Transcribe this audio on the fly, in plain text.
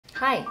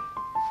Hi!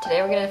 Today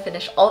we're gonna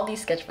finish all of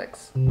these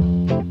sketchbooks.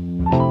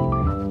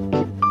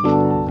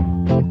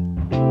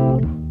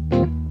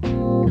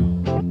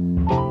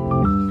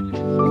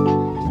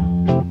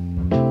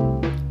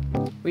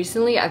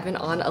 Recently, I've been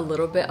on a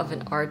little bit of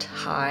an art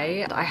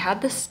high. I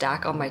had this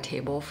stack on my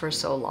table for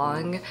so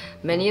long.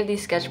 Many of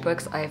these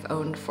sketchbooks I've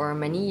owned for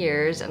many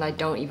years and I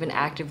don't even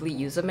actively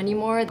use them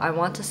anymore. I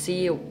want to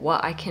see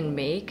what I can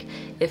make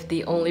if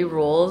the only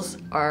rules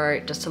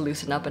are just to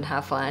loosen up and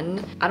have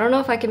fun. I don't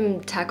know if I can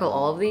tackle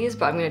all of these,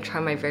 but I'm gonna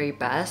try my very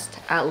best.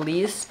 At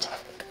least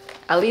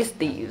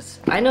these.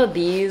 I know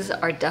these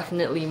are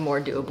definitely more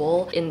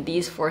doable. In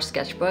these 4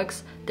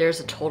 sketchbooks, there's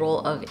a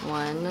total of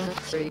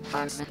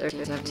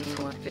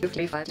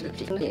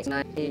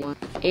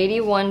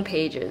 81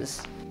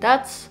 pages.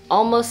 That's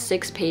almost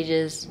 6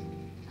 pages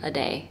a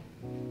day.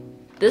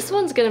 This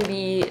one's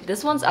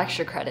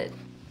extra credit.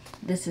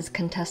 This is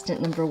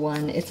contestant number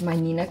 1. It's my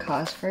Nina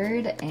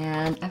Cosford,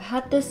 and I've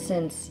had this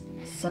since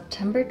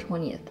September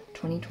 20th,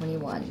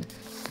 2021.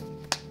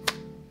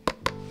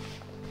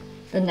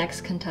 The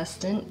next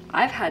contestant,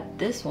 I've had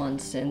this one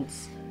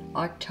since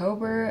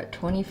October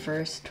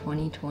 21st,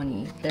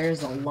 2020.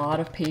 There's a lot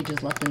of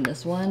pages left in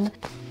this one.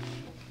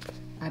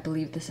 I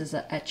believe this is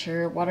an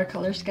Etcher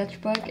watercolor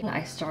sketchbook, and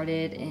I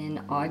started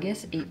in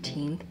August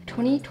 18th,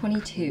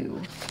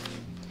 2022.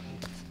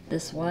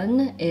 This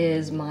one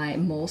is my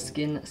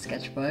Moleskine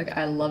sketchbook.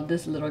 I love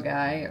this little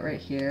guy right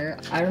here.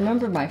 I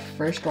remember my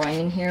first drawing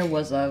in here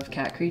was of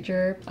cat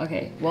creature.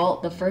 Okay, well,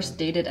 the first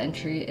dated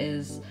entry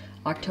is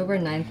October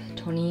 9th,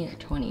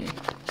 2020.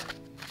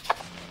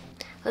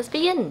 Let's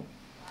begin.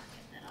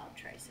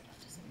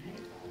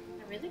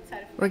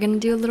 We're gonna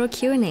do a little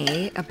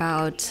Q&A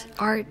about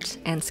art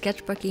and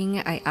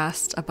sketchbooking. I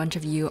asked a bunch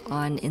of you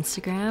on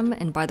Instagram,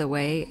 and by the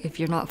way, if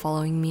you're not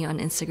following me on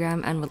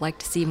Instagram and would like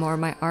to see more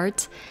of my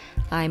art,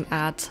 I'm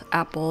at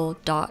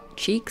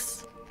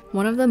apple.cheeks.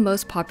 One of the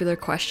most popular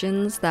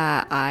questions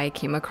that I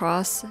came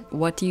across,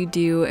 what do you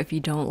do if you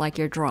don't like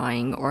your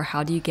drawing, or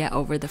how do you get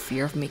over the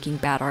fear of making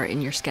bad art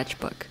in your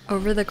sketchbook?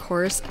 Over the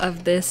course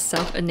of this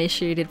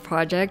self-initiated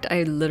project,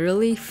 I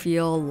literally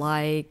feel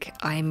like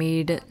I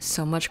made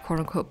so much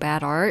quote-unquote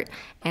bad art,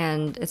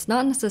 and it's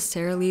not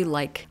necessarily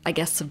like, I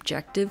guess,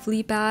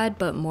 subjectively bad,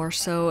 but more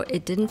so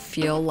it didn't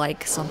feel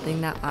like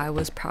something that I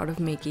was proud of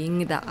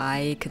making, that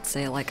I could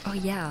say like, oh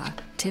yeah,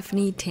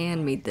 Tiffany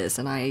Tan made this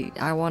and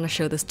I want to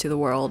show this to the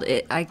world.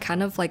 I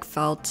kind of like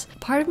felt,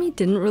 part of me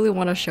didn't really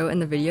want to show it in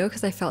the video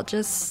because I felt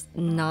just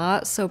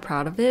not so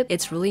proud of it.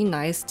 It's really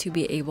nice to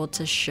be able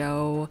to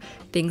show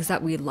things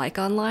that we like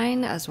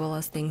online as well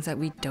as things that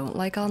we don't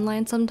like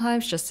online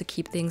sometimes, just to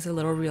keep things a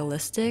little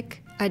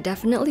realistic. I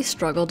definitely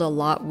struggled a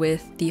lot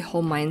with the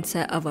whole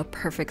mindset of a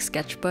perfect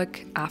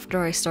sketchbook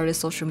after I started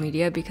social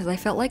media because I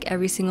felt like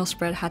every single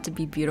spread had to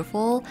be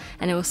beautiful,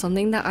 and it was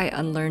something that I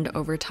unlearned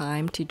over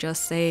time to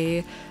just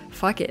say,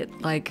 fuck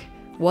it, like,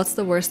 what's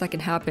the worst that can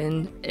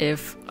happen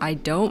if I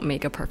don't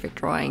make a perfect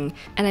drawing?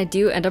 And I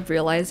do end up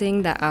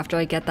realizing that after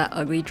I get that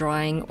ugly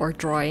drawing or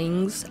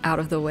drawings out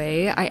of the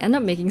way, I end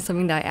up making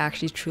something that I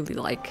actually truly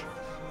like.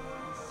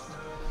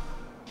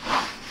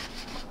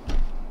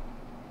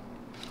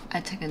 I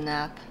took a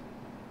nap,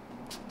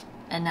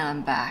 and now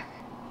I'm back.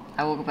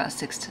 I woke up at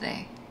 6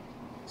 today,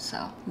 so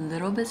a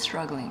little bit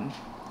struggling.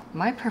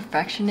 My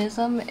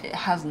perfectionism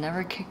has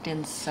never kicked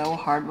in so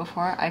hard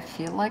before. I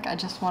feel like I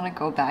just want to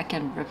go back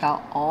and rip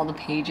out all the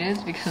pages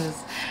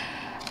because,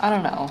 I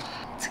don't know.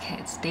 It's okay,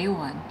 it's day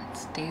one.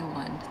 It's day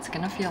one. It's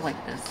gonna feel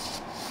like this.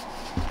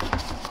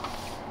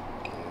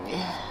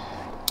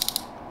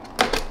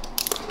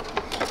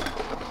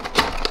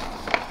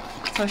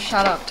 So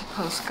shout out to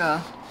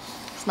Posca.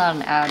 It's not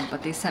an ad,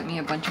 but they sent me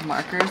a bunch of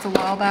markers a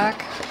while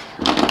back.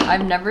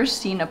 I've never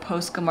seen a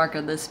Posca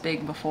marker this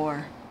big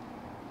before.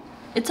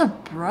 It's a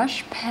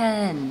brush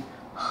pen,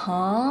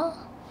 huh?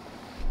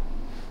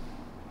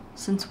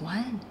 Since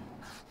when?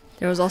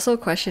 There was also a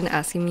question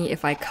asking me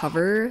if I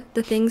cover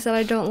the things that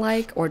I don't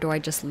like or do I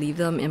just leave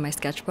them in my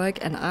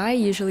sketchbook, and I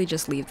usually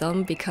just leave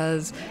them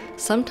because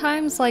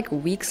sometimes like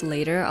weeks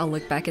later I'll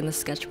look back in the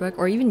sketchbook,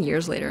 or even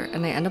years later,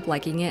 and I end up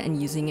liking it and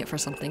using it for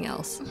something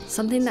else.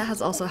 Something that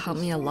has also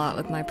helped me a lot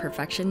with my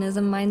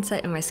perfectionism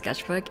mindset in my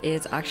sketchbook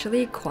is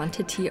actually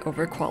quantity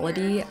over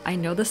quality. I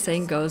know the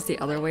saying goes the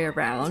other way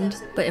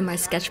around, but in my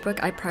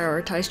sketchbook I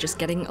prioritize just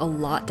getting a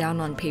lot down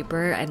on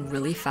paper and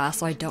really fast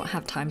so I don't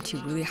have time to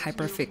really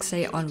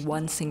hyperfixate on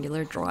one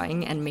singular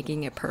drawing and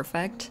making it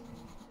perfect.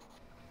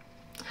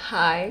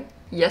 Hi.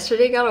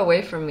 Yesterday got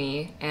away from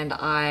me and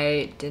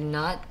I did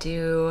not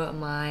do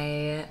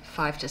my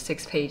 5 to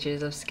 6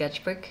 pages of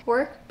sketchbook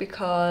work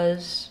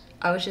because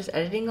I was just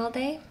editing all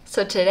day.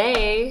 So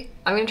today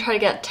I'm gonna try to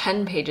get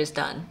 10 pages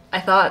done. I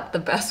thought the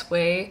best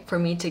way for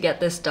me to get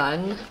this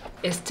done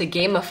is to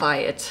gamify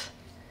it.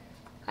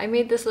 I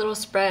made this little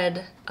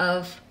spread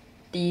of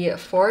the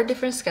 4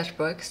 different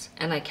sketchbooks,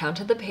 and I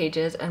counted the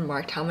pages and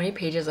marked how many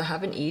pages I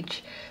have in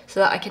each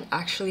so that I can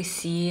actually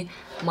see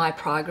my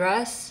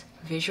progress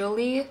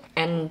visually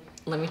and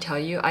let me tell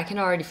you, I can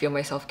already feel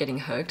myself getting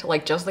hooked.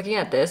 Like, just looking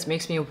at this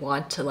makes me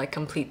want to like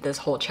complete this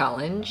whole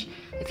challenge.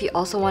 If you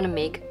also want to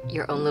make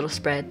your own little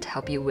spread to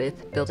help you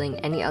with building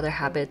any other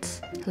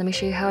habits, let me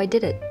show you how I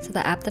did it. So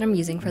the app that I'm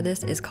using for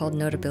this is called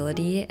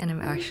Notability, and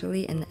I'm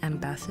actually an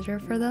ambassador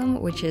for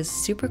them, which is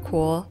super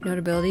cool.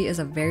 Notability is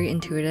a very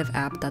intuitive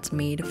app that's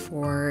made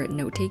for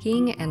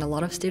note-taking, and a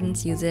lot of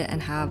students use it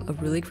and have a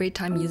really great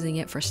time using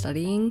it for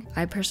studying.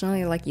 I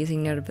personally like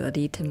using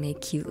Notability to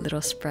make cute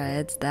little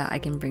spreads that I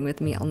can bring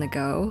with me on the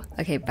go.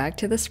 Okay, back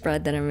to the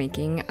spread that I'm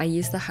making. I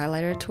use the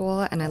highlighter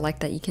tool, and I like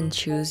that you can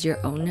choose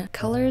your own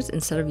colors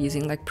instead of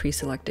using like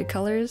pre-selected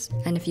colors.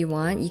 And if you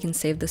want, you can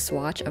save the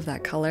swatch of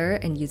that color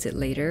and use it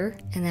later.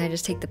 And then I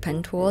just take the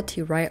pen tool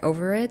to write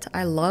over it.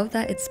 I love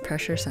that it's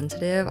pressure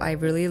sensitive. I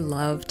really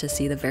love to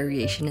see the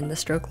variation in the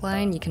stroke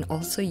line. You can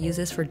also use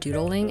this for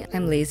doodling.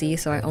 I'm lazy,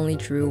 so I only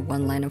drew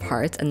one line of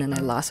hearts, and then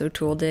I lasso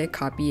tooled it,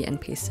 copy and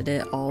pasted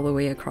it all the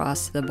way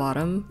across to the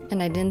bottom.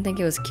 And I didn't think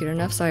it was cute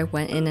enough, so I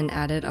went in and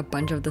added a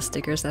bunch of the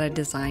stickers that I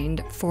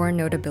designed for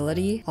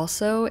Notability.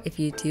 Also, if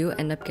you do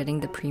end up getting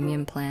the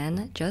premium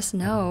plan, just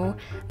know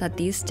that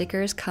these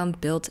stickers come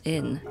built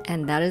in,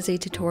 and that is a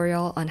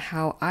tutorial on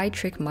how I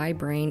trick my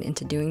brain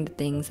into doing the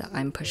things that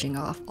I'm pushing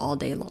off all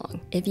day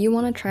long. If you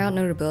want to try out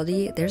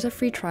Notability, there's a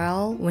free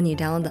trial when you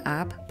download the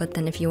app, but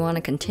then if you want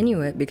to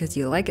continue it because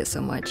you like it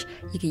so much,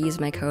 you can use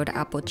my code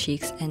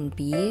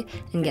AppleCheeksNB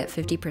and get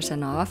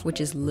 50% off,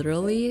 which is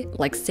literally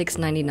like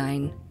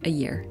 $6.99 a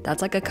year.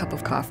 That's like a cup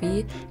of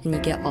coffee, and you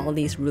get all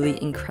these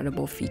really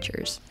incredible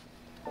features.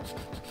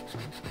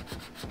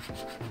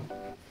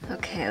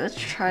 Okay, let's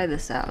try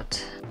this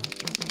out.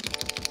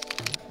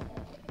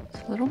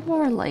 It's a little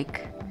more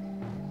like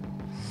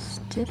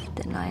stiff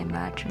than I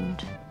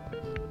imagined.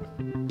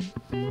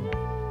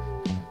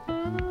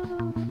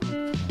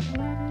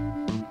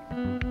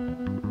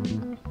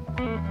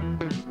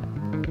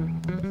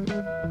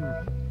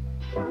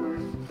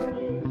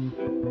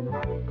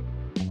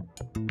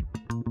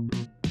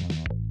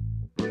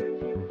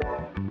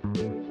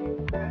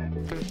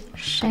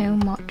 So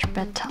much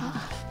better.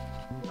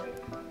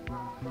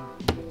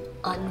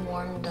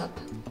 Unwarmed up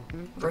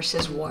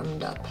versus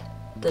warmed up.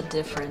 The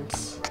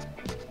difference.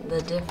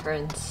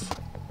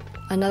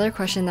 Another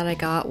question that I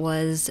got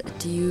was,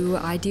 do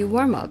I do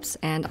warm-ups?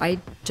 And I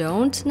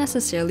don't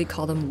necessarily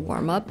call them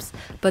warm-ups,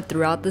 but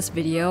throughout this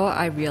video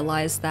I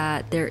realized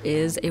that there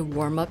is a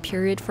warm-up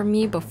period for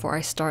me before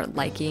I start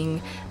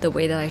liking the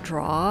way that I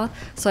draw.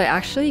 So I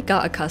actually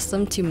got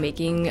accustomed to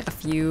making a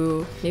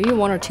few, maybe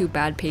one or two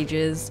bad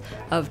pages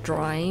of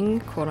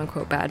drawing,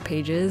 quote-unquote bad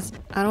pages.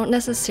 I don't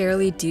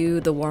necessarily do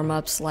the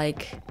warm-ups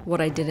like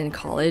what I did in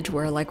college,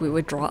 where like we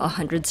would draw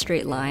 100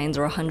 straight lines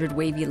or 100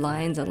 wavy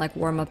lines and like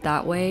warm up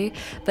that way.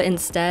 But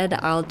instead,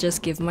 I'll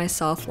just give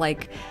myself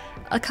like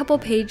a couple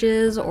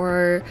pages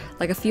or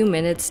like a few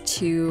minutes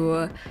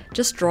to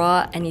just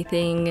draw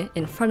anything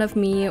in front of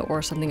me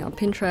or something on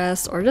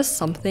Pinterest or just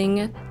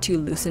something to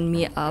loosen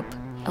me up.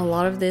 A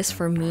lot of this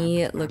for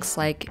me looks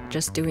like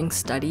just doing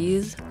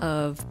studies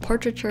of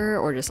portraiture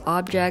or just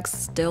objects,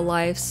 still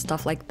life,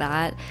 stuff like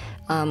that.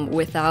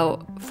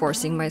 Without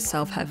forcing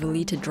myself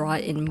heavily to draw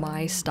in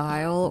my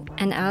style.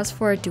 And as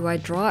for do I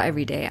draw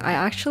every day, I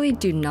actually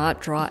do not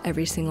draw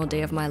every single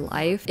day of my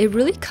life. It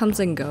really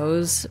comes and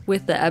goes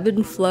with the ebb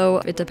and flow.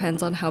 It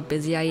depends on how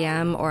busy I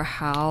am or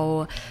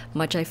how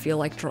much I feel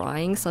like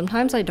drawing.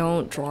 Sometimes I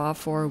don't draw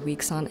for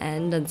weeks on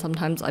end, and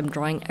sometimes I'm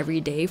drawing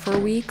every day for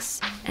weeks.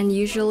 And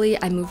usually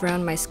I move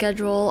around my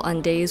schedule. On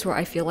days where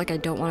I feel like I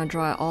don't want to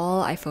draw at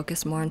all, I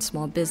focus more on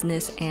small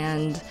business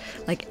and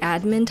like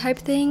admin type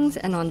things.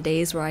 And on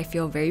days where I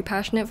feel very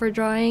passionate for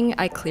drawing,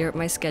 I clear up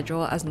my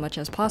schedule as much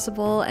as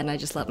possible and I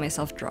just let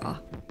myself draw.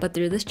 But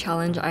through this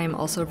challenge, I am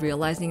also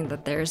realizing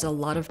that there's a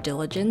lot of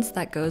diligence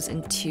that goes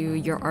into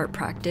your art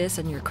practice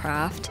and your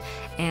craft,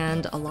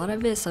 and a lot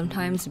of it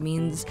sometimes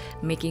means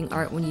making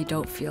art when you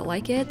don't feel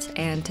like it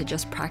and to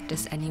just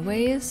practice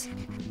anyways.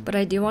 But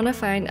I do want to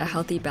find a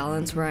healthy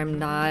balance where I'm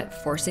not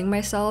forcing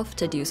myself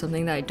to do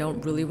something that I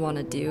don't really want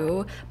to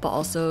do, but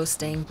also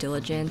staying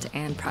diligent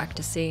and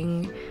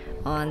practicing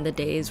on the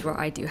days where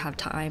I do have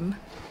time.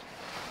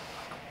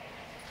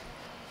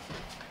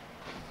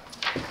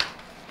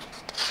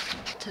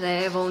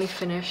 Today I've only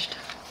finished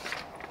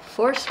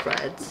 4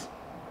 spreads.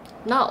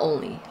 Not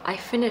only, I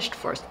finished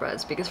 4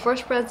 spreads because 4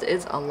 spreads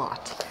is a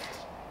lot.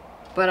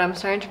 But I'm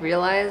starting to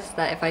realize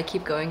that if I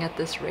keep going at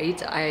this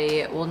rate,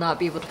 I will not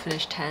be able to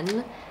finish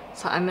 10.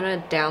 So I'm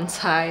gonna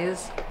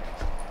downsize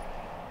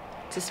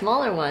to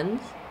smaller ones.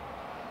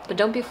 But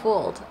don't be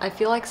fooled. I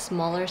feel like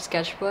smaller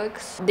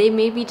sketchbooks, they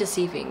may be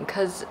deceiving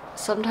because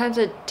sometimes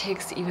it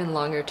takes even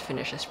longer to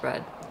finish a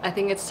spread. I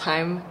think it's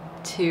time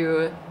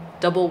to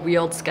double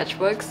wield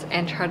sketchbooks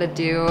and try to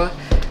do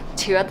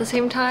 2 at the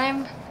same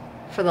time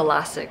for the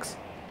last 6.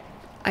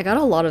 I got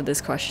a lot of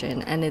this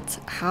question, and it's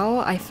how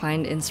I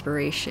find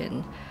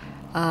inspiration.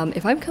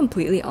 If I'm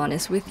completely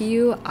honest with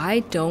you,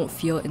 I don't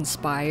feel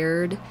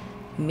inspired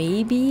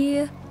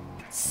maybe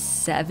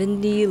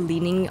 70,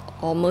 leaning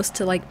almost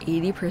to like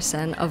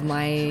 80% of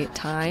my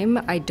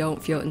time. I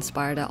don't feel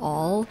inspired at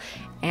all.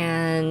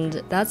 And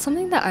that's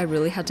something that I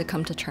really had to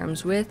come to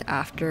terms with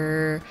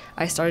after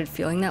I started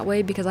feeling that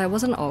way, because I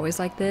wasn't always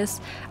like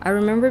this. I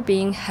remember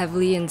being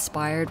heavily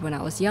inspired when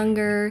I was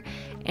younger,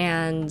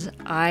 and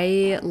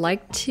I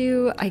like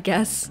to, I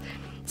guess,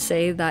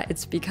 say that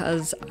it's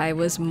because I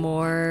was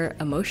more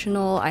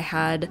emotional. I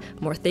had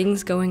more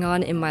things going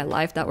on in my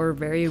life that were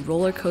very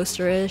roller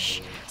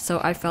coaster-ish.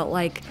 So I felt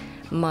like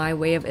my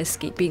way of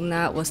escaping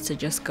that was to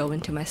just go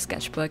into my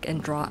sketchbook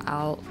and draw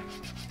out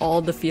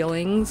all the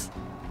feelings.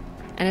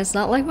 And it's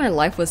not like my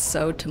life was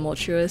so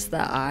tumultuous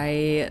that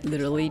I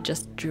literally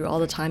just drew all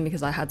the time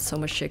because I had so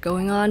much shit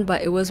going on,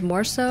 but it was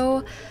more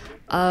so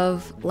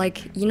of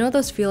like, you know,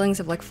 those feelings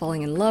of like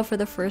falling in love for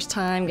the first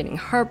time, getting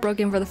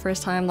heartbroken for the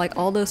first time, like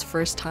all those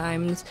first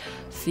times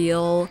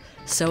feel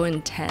so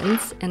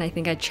intense, and I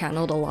think I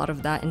channeled a lot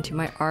of that into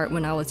my art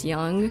when I was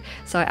young.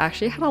 So I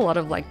actually had a lot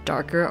of like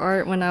darker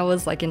art when I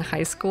was like in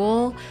high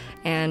school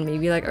and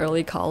maybe like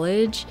early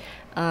college.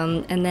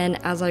 And then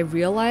as I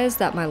realized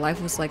that my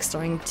life was like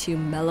starting to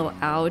mellow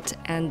out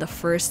and the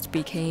first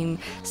became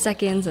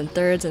seconds and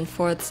thirds and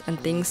fourths and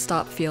things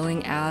stopped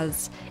feeling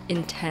as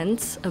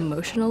intense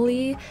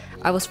emotionally,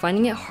 I was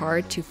finding it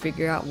hard to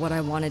figure out what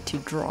I wanted to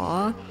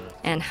draw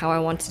and how I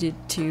wanted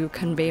to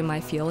convey my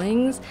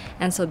feelings.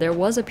 And so there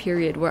was a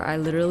period where I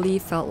literally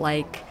felt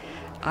like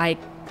I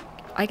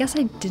guess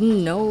I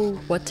didn't know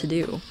what to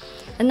do.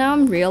 And now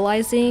I'm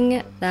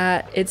realizing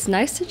that it's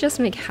nice to just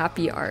make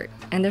happy art,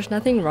 and there's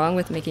nothing wrong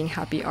with making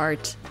happy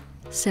art.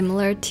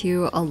 Similar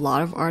to a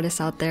lot of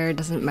artists out there, it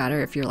doesn't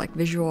matter if you're like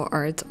visual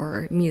arts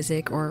or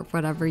music or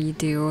whatever you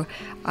do,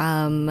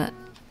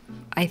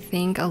 I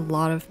think a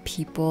lot of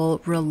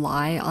people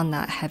rely on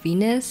that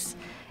heaviness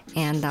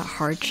and that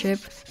hardship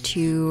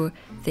to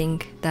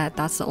think that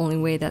that's the only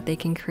way that they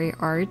can create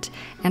art.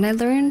 And I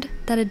learned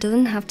that it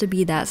doesn't have to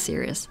be that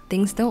serious.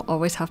 Things don't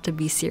always have to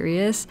be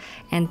serious,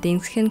 and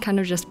things can kind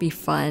of just be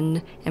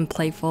fun and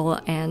playful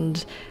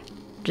and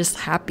just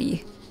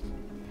happy.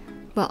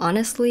 But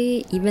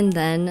honestly, even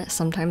then,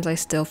 sometimes I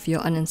still feel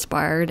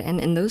uninspired,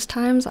 and in those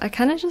times, I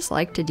kind of just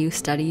like to do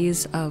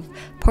studies of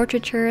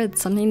portraiture.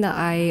 It's something that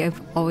I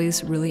have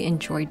always really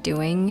enjoyed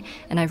doing,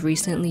 and I've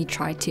recently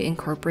tried to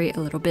incorporate a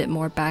little bit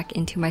more back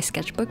into my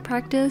sketchbook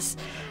practice.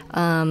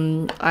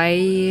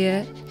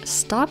 I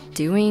stopped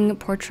doing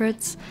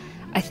portraits,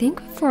 I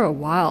think for a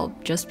while,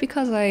 just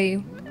because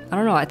I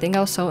don't know, I think I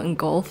was so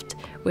engulfed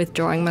with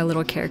drawing my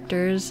little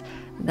characters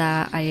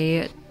that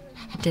I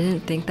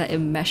didn't think that it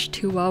meshed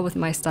too well with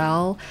my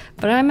style.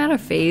 But I'm at a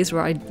phase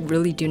where I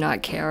really do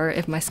not care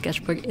if my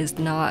sketchbook is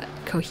not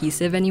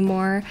cohesive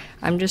anymore.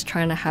 I'm just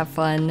trying to have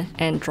fun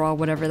and draw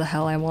whatever the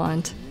hell I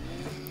want.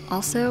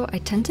 Also, I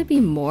tend to be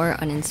more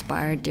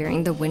uninspired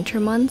during the winter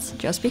months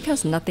just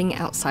because nothing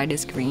outside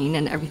is green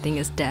and everything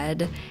is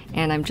dead,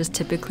 and I'm just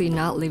typically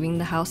not leaving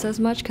the house as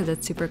much because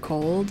it's super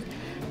cold.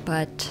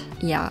 But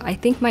yeah, I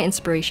think my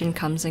inspiration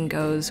comes and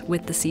goes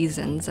with the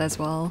seasons as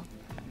well.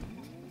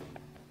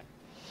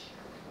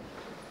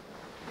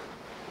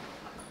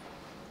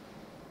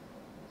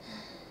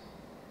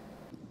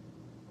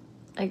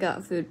 I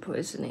got food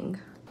poisoning.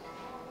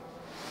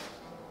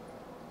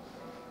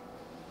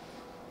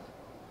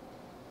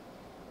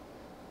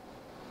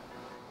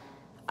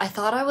 I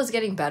thought I was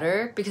getting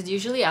better because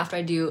usually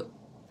after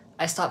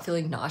I stop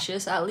feeling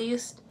nauseous at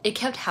least. It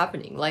kept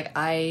happening. Like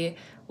I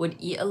would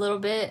eat a little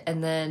bit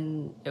and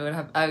then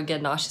I would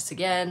get nauseous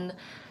again,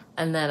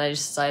 and then I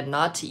just decided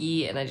not to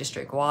eat and I just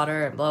drank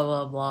water and blah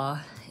blah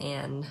blah.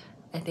 And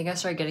I think I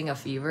started getting a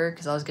fever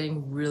because I was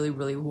getting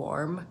really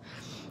warm.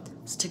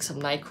 So took some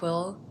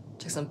NyQuil,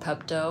 took some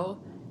Pepto,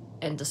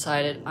 and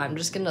decided I'm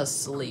just gonna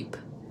sleep.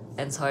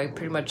 And so I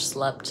pretty much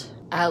slept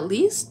at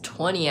least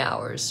 20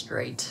 hours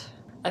straight.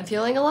 I'm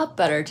feeling a lot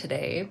better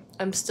today.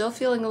 I'm still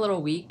feeling a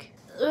little weak.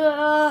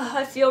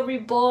 I feel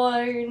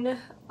reborn.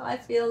 I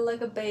feel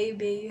like a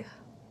baby.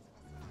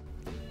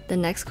 The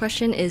next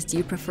question is, do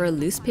you prefer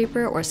loose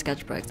paper or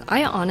sketchbooks?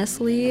 I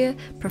honestly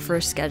prefer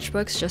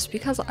sketchbooks just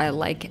because I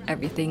like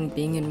everything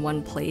being in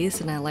one place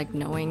and I like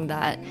knowing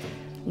that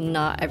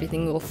not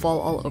everything will fall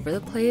all over the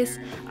place.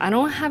 I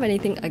don't have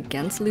anything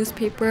against loose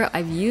paper.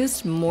 I've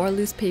used more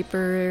loose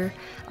paper,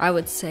 I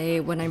would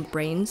say, when I'm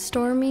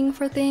brainstorming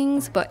for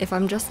things, but if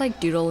I'm just like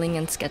doodling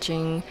and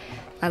sketching,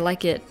 I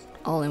like it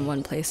all in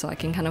one place so I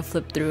can kind of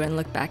flip through and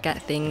look back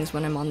at things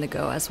when I'm on the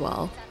go as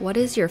well. What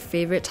is your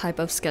favorite type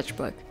of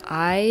sketchbook?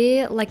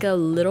 I like a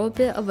little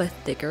bit of a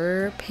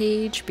thicker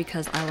page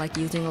because I like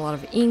using a lot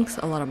of inks,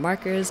 a lot of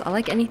markers. I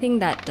like anything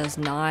that does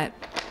not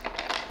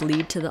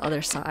bleed to the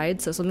other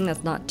side, so something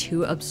that's not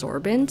too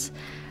absorbent.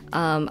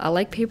 I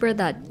like paper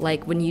that,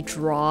 like, when you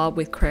draw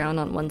with crayon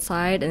on one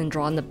side and then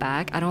draw on the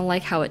back, I don't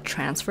like how it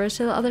transfers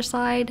to the other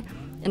side,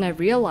 and I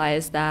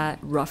realized that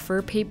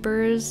rougher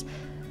papers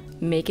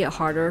make it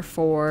harder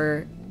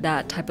for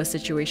that type of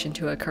situation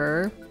to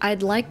occur.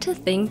 I'd like to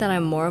think that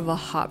I'm more of a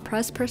hot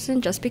press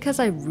person just because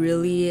I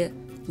really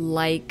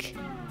like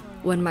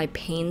when my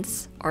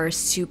paints are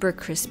super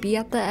crispy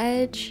at the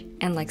edge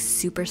and like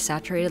super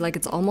saturated, like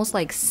it's almost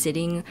like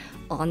sitting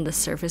on the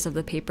surface of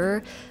the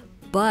paper.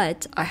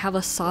 But I have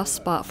a soft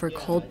spot for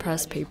cold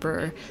press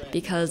paper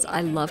because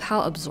I love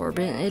how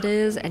absorbent it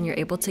is, and you're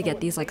able to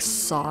get these like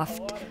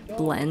soft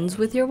blends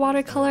with your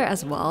watercolor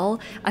as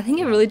well. I think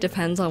it really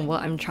depends on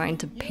what I'm trying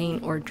to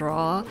paint or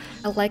draw.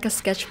 I like a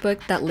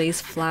sketchbook that lays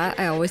flat.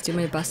 I always do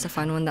my best to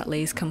find one that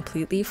lays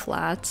completely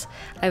flat.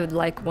 I would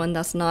like one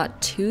that's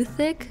not too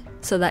thick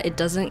so that it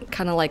doesn't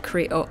kind of like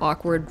create an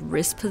awkward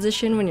wrist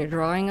position when you're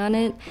drawing on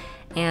it.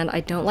 And I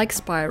don't like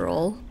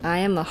spiral. I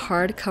am a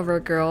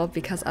hardcover girl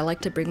because I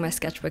like to bring my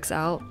sketchbooks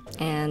out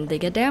and they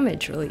get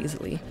damaged really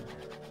easily.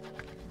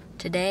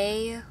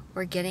 Today,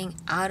 we're getting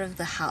out of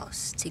the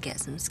house to get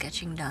some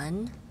sketching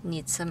done.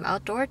 Need some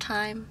outdoor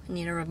time. I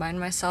need to remind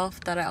myself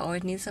that I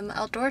always need some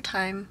outdoor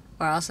time,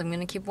 or else I'm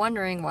gonna keep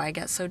wondering why I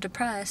get so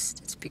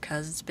depressed. It's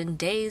because it's been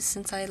days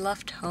since I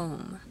left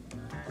home.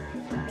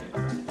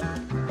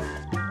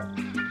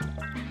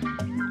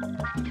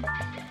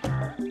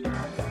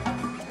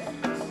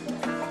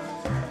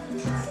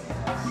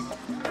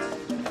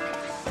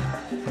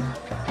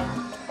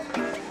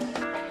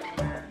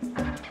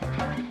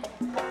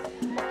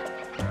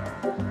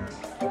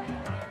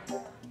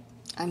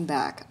 I'm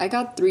back. I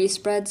got 3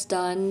 spreads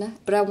done,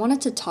 but I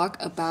wanted to talk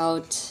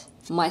about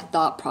my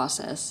thought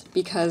process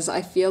because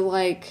I feel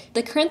like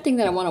the current thing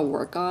that I want to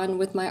work on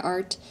with my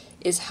art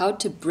is how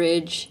to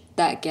bridge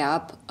that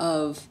gap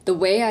of the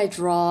way I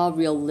draw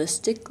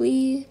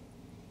realistically,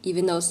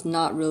 even though it's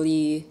not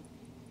really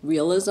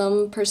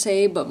realism per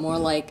se, but more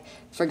like,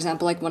 for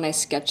example, like when I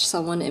sketch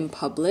someone in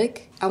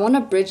public, I want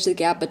to bridge the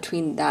gap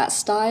between that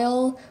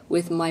style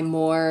with my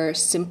more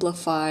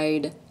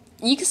simplified,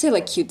 you could say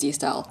like cutesy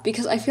style,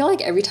 because I feel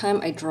like every time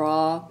I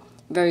draw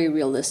very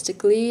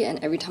realistically and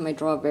every time I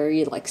draw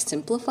very like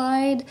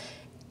simplified,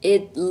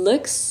 it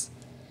looks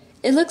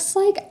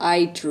like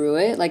I drew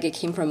it, like it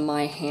came from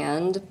my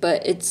hand,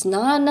 but it's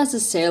not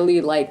necessarily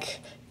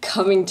like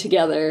coming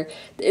together.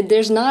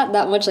 There's not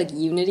that much like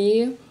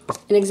unity.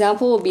 An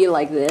example will be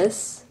like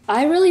this.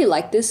 I really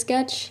like this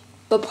sketch,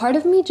 but part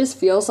of me just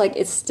feels like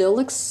it still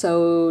looks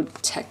so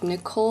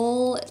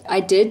technical. I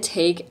did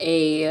take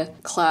a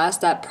class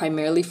that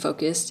primarily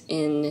focused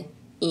in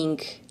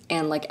ink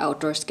and like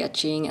outdoor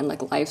sketching and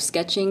like life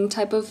sketching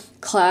type of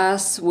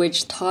class,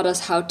 which taught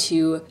us how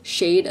to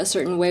shade a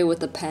certain way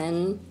with a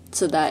pen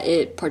so that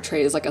it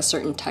portrays like a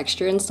certain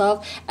texture and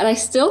stuff. And I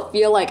still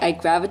feel like I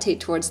gravitate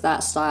towards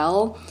that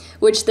style,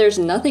 which there's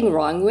nothing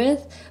wrong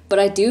with, but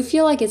I do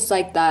feel like it's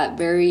like that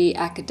very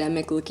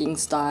academic looking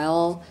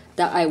style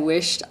that I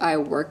wished I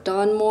worked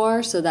on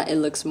more so that it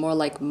looks more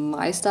like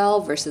my style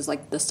versus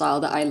like the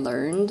style that I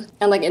learned.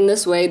 And like in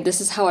this way,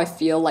 this is how I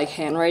feel like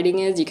handwriting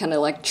is. You kind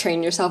of like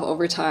train yourself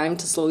over time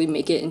to slowly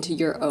make it into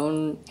your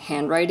own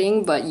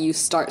handwriting, but you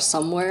start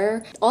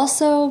somewhere.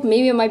 Also,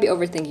 maybe I might be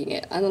overthinking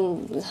it.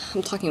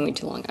 I'm talking way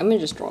too long. I'm gonna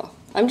just draw.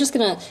 I'm just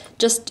gonna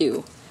just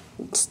do.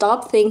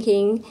 Stop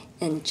thinking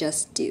and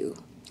just do.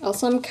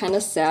 Also, I'm kind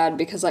of sad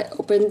because I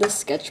opened the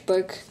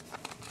sketchbook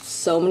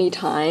so many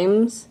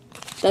times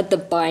that the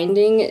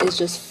binding is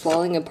just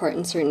falling apart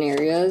in certain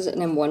areas,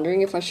 and I'm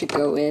wondering if I should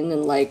go in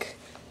and like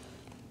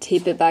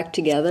tape it back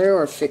together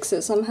or fix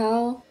it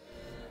somehow.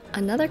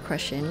 Another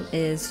question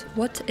is,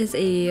 what is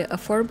a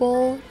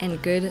affordable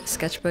and good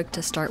sketchbook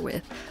to start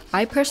with?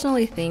 I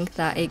personally think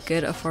that a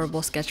good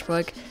affordable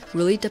sketchbook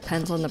really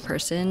depends on the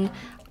person.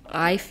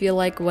 I feel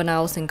like when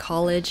I was in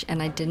college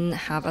and I didn't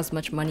have as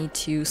much money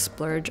to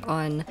splurge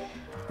on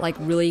like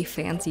really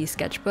fancy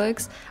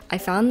sketchbooks, I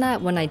found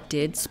that when I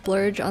did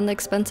splurge on the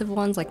expensive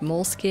ones like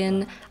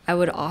Moleskine, I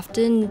would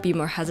often be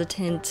more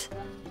hesitant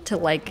to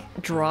like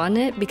draw on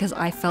it because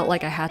I felt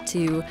like I had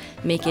to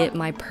make it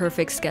my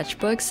perfect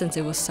sketchbook since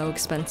it was so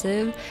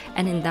expensive,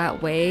 and in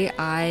that way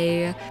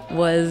I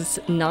was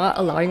not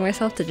allowing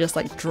myself to just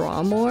like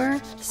draw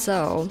more.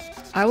 So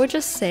I would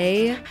just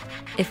say,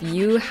 if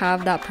you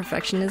have that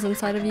perfectionism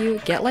side of you,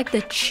 get like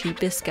the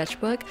cheapest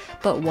sketchbook,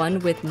 but one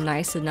with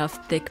nice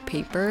enough thick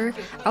paper.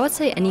 I would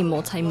say any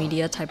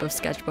multimedia type of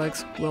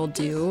sketchbooks will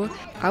do.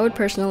 I would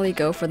personally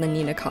go for the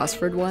Nina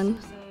Cosford one.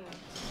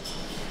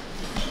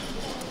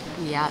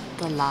 We at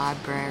the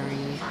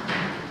library.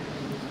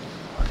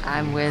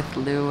 I'm with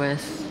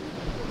Lewis.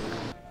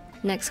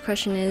 Next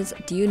question is,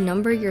 do you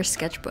number your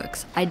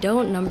sketchbooks? I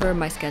don't number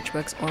my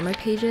sketchbooks or my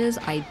pages,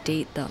 I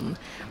date them.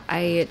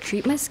 I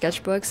treat my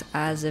sketchbooks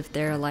as if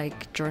they're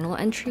like journal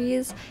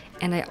entries,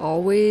 and I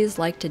always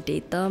like to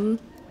date them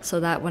so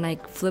that when I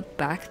flip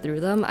back through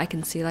them, I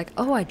can see like,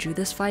 oh, I drew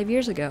this 5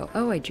 years ago.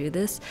 Oh, I drew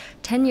this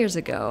 10 years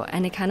ago.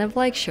 And it kind of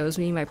like shows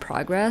me my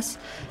progress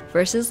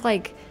versus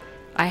like,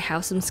 I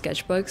have some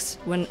sketchbooks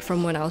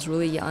from when I was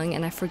really young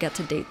and I forget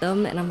to date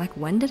them, and I'm like,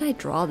 when did I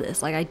draw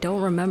this? Like, I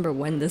don't remember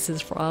when this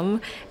is from,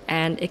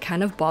 and it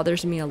kind of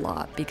bothers me a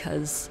lot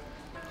because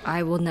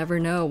I will never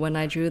know when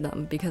I drew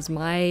them because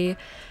my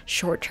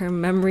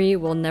short-term memory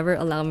will never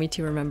allow me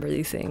to remember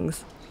these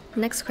things.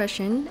 Next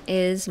question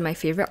is my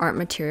favorite art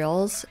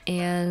materials,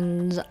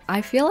 and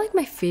I feel like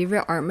my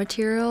favorite art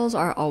materials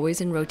are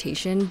always in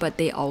rotation, but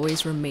they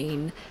always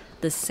remain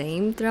the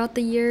same throughout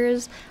the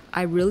years.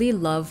 I really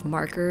love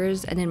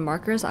markers, and in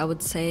markers I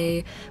would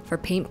say for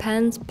paint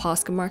pens,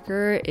 Posca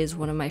marker is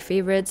one of my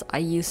favorites. I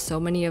use so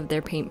many of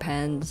their paint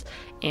pens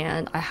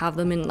and I have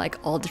them in like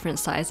all different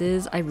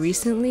sizes. I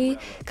recently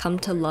come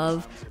to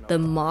love the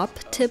mop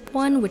tip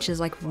one, which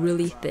is like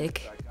really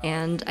thick,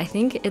 and I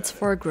think it's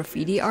for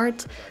graffiti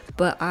art,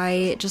 but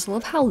I just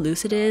love how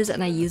loose it is,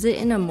 and I use it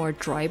in a more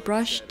dry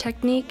brush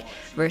technique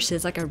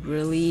versus like a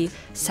really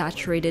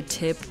saturated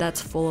tip that's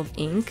full of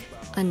ink.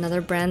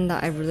 Another brand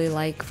that I really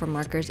like for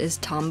markers is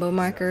Tombow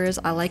markers.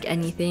 I like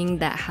anything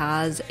that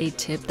has a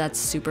tip that's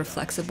super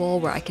flexible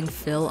where I can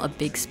fill a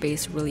big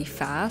space really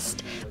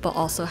fast, but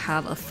also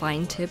have a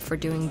fine tip for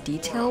doing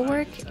detail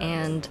work,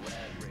 and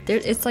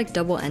it's like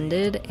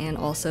double-ended, and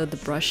also the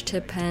brush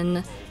tip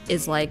pen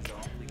is like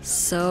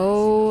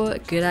so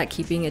good at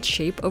keeping its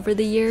shape over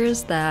the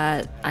years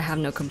that I have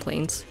no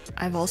complaints.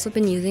 I've also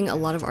been using a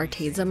lot of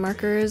Arteza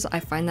markers. I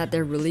find that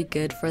they're really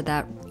good for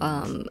that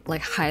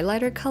like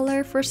highlighter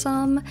color for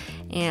some,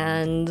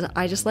 and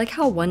I just like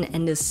how one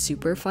end is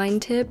super fine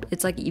tip.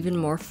 It's like even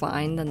more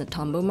fine than the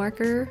Tombow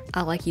marker.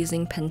 I like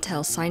using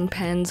Pentel sign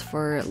pens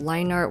for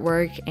line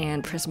artwork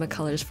and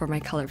Prismacolors for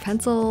my color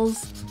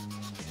pencils.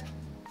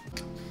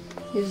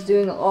 He's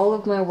doing all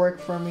of my work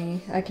for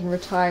me. I can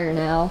retire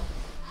now.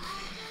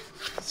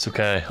 It's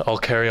okay. I'll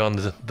carry on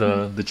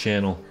the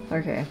channel.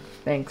 Okay,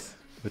 thanks.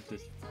 With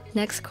this.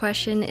 Next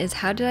question is,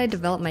 how did I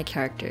develop my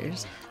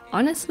characters?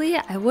 Honestly,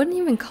 I wouldn't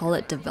even call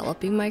it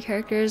developing my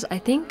characters. I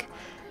think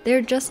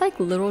they're just like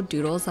little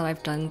doodles that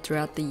I've done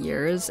throughout the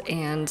years,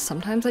 and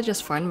sometimes I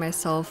just find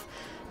myself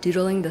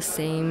doodling the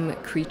same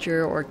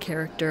creature or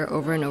character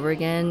over and over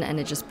again, and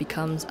it just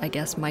becomes, I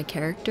guess, my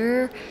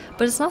character.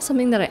 But it's not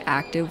something that I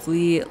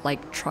actively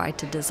like try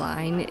to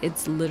design.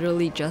 It's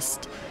literally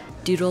just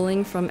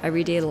doodling from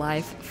everyday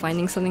life,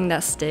 finding something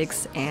that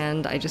sticks,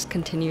 and I just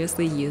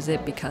continuously use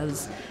it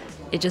because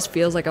it just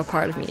feels like a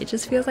part of me. It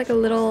just feels like a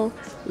little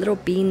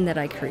bean that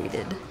I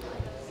created.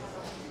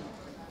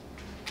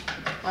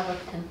 I have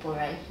a pimple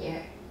right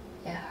here.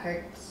 It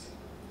hurts.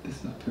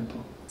 It's not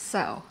pimple.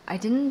 So, I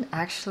didn't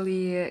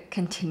actually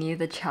continue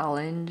the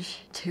challenge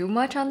too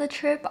much on the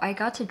trip. I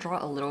got to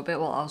draw a little bit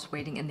while I was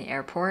waiting in the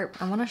airport.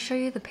 I want to show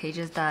you the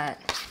pages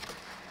that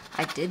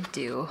I did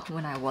do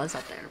when I was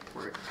at the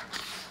airport.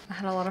 I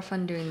had a lot of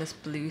fun doing this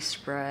blue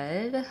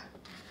spread.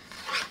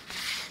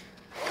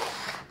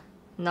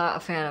 Not a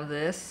fan of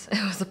this.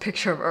 It was a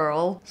picture of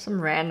Earl.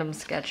 Some random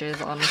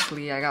sketches,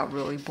 honestly. I got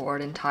really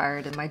bored and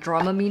tired, and my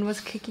Dramamine was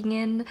kicking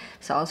in,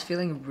 so I was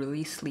feeling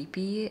really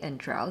sleepy and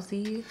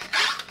drowsy.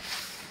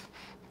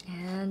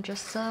 And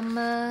just some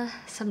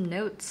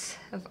notes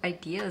of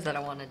ideas that I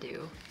want to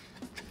do.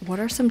 What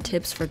are some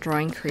tips for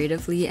drawing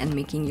creatively and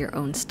making your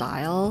own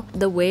style?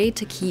 The way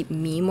to keep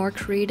me more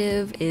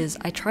creative is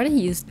I try to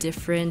use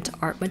different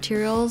art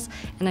materials,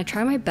 and I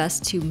try my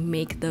best to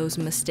make those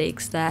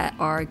mistakes that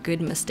are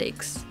good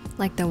mistakes.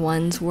 Like the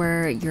ones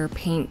where your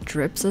paint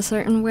drips a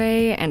certain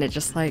way and it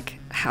just like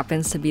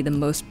happens to be the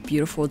most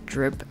beautiful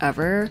drip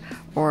ever,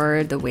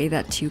 or the way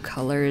that two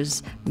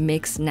colors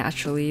mix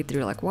naturally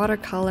through like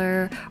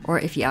watercolor, or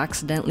if you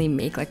accidentally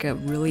make like a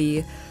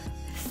really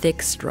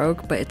thick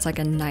stroke but it's like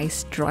a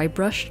nice dry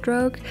brush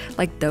stroke.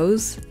 Like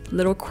those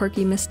little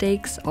quirky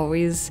mistakes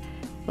always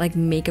like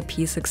make a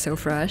piece look so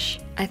fresh.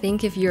 I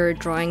think if you're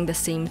drawing the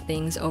same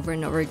things over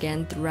and over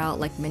again throughout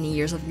like many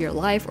years of your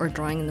life, or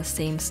drawing in the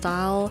same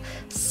style,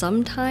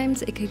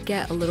 sometimes it could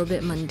get a little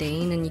bit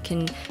mundane and you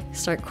can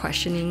start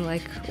questioning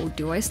like, oh,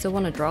 do I still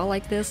want to draw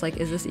like this? Like,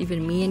 is this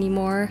even me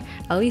anymore?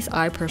 At least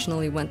I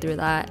personally went through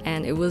that,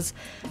 and it was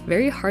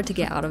very hard to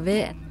get out of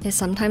it. It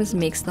sometimes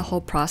makes the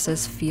whole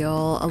process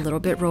feel a little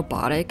bit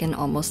robotic and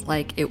almost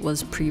like it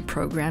was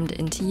pre-programmed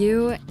into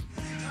you.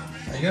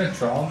 Are you gonna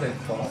draw the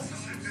claw?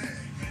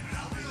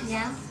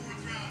 Yeah.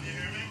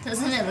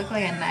 Doesn't it look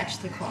like I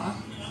matched the claw?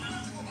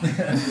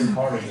 That's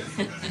part of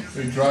it.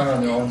 You're drawing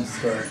on your own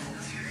skirt.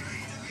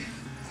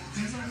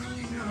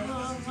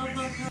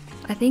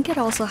 I think it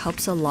also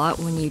helps a lot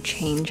when you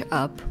change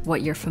up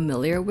what you're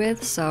familiar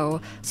with.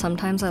 So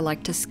sometimes I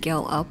like to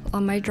scale up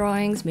on my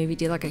drawings, maybe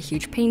do like a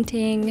huge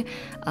painting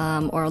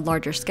or a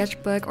larger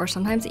sketchbook, or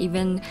sometimes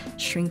even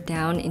shrink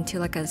down into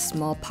like a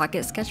small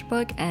pocket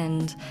sketchbook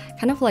and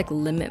kind of like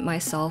limit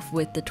myself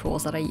with the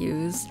tools that I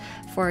use.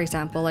 For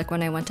example, like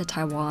when I went to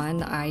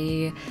Taiwan,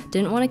 I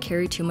didn't want to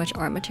carry too much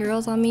art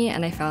materials on me,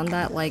 and I found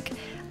that like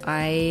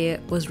I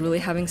was really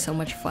having so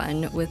much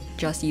fun with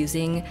just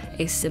using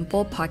a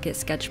simple pocket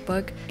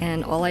sketchbook,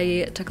 and all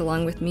I took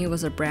along with me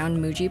was a brown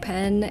Muji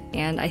pen.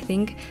 And I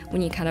think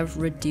when you kind of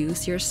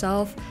reduce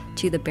yourself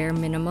to the bare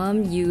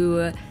minimum,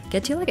 you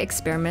get to like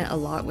experiment a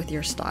lot with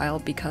your style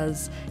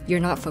because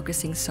you're not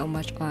focusing so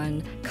much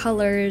on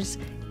colors.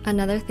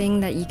 Another thing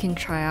that you can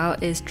try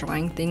out is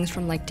drawing things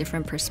from like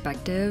different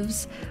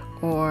perspectives,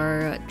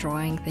 or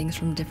drawing things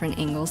from different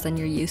angles than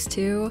you're used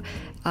to.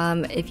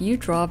 If you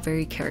draw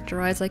very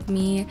characterized like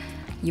me,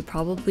 you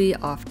probably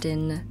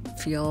often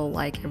feel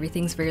like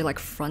everything's very like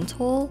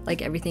frontal,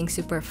 like everything's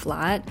super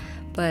flat,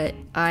 but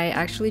I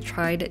actually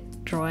tried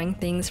drawing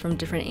things from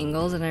different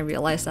angles and I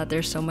realized that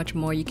there's so much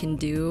more you can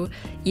do,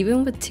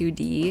 even with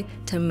 2D,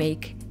 to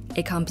make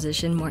a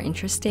composition more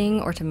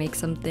interesting or to make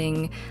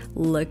something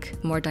look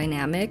more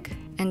dynamic.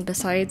 And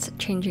besides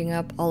changing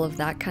up all of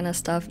that kind of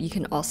stuff, you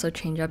can also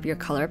change up your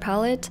color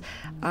palette.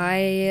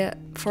 I,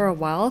 for a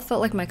while,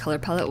 felt like my color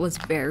palette was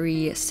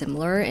very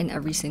similar in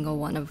every single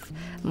one of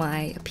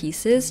my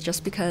pieces,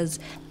 just because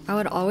I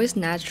would always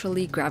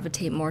naturally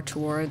gravitate more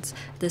towards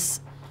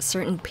this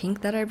certain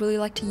pink that I really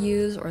like to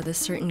use, or this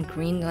certain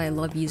green that I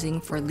love using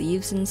for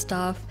leaves and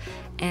stuff.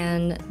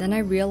 And then I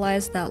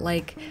realized that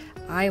like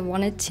I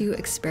wanted to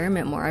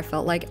experiment more. I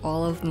felt like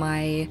all of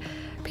my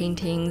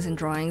paintings and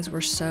drawings were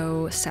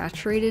so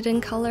saturated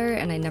in color,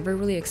 and I never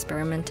really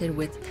experimented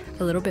with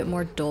a little bit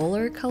more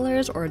duller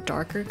colors or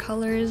darker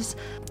colors.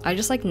 I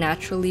just like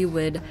naturally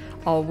would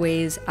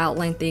always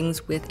outline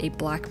things with a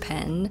black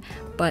pen,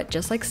 but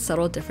just like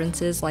subtle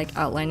differences like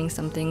outlining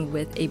something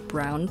with a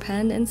brown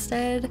pen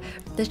instead.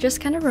 This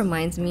just kind of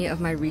reminds me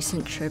of my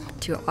recent trip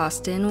to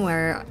Austin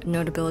where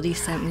Notability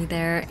sent me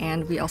there,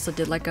 and we also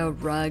did like a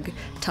rug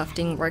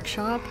tufting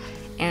workshop.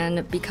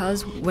 And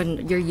because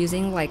when you're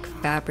using like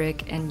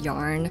fabric and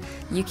yarn,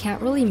 you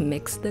can't really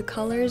mix the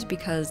colors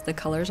because the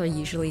colors are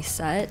usually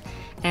set.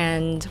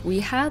 And we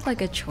had like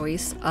a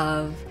choice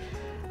of,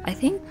 I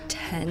think,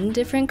 10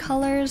 different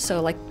colors,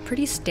 so like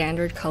pretty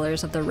standard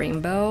colors of the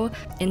rainbow.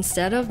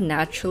 Instead of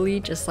naturally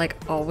just like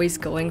always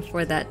going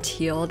for that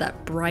teal,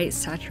 that bright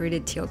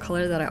saturated teal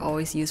color that I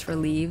always use for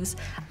leaves,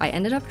 I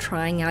ended up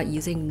trying out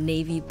using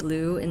navy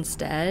blue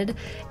instead,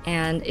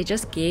 and it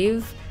just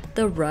gave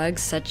the rug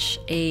such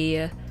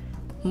a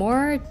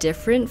more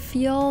different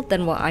feel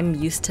than what I'm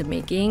used to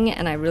making,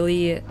 and I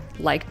really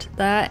liked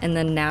that. And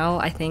then now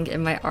I think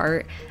in my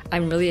art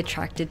I'm really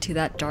attracted to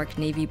that dark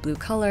navy blue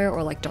color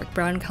or like dark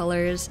brown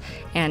colors,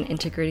 and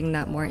integrating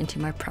that more into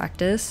my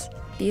practice.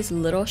 These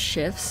little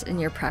shifts in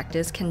your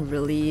practice can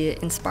really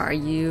inspire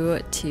you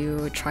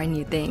to try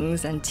new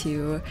things and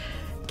to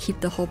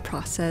keep the whole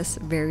process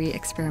very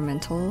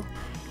experimental.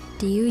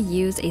 Do you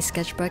use a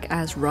sketchbook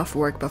as rough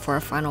work before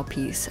a final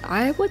piece?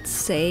 I would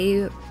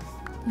say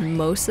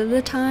most of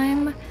the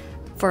time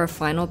for a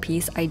final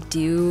piece I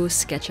do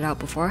sketch it out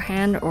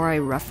beforehand, or I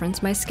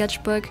reference my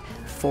sketchbook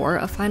for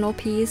a final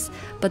piece,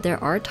 but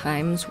there are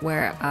times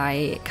where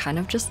I kind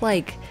of just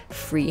like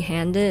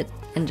freehand it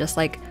and just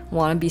like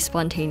want to be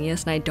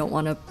spontaneous and I don't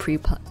want to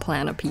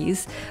pre-plan a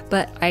piece.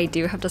 But I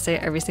do have to say,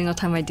 every single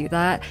time I do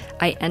that,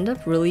 I end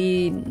up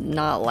really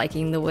not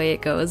liking the way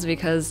it goes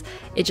because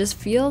it just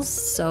feels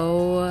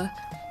so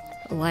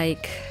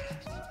like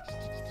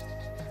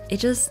it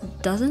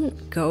just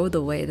doesn't go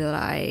the way that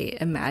I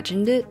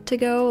imagined it to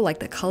go. Like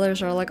the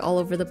colors are like all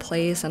over the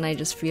place and I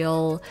just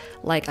feel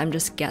like I'm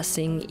just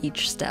guessing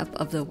each step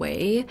of the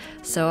way.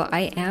 So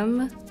I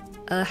am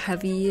a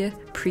heavy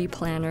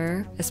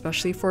pre-planner,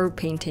 especially for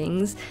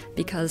paintings,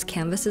 because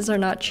canvases are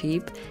not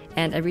cheap,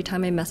 and every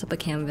time I mess up a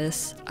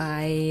canvas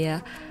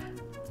I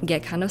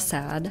get kind of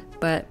sad.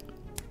 But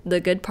the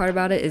good part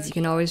about it is you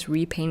can always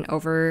repaint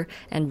over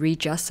and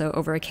re-gesso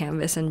over a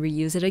canvas and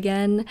reuse it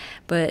again,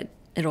 but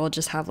it'll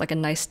just have like a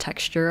nice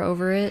texture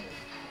over it.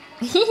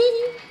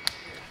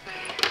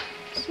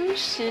 So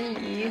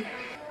silly.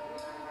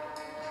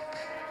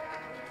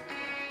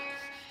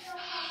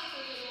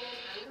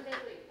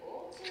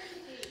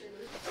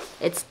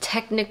 It's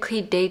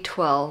technically day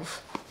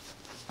 12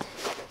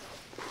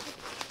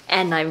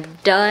 and I'm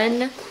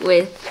done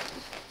with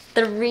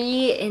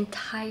 3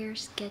 entire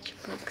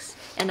sketchbooks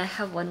and I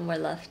have one more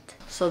left.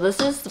 So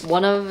this is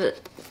one of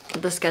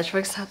the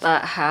sketchbooks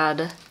that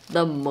had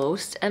the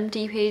most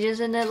empty pages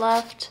in it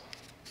left.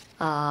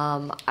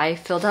 I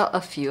filled out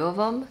a few of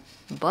them,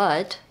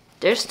 but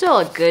there's still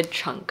a good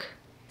chunk.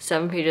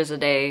 7 pages a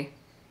day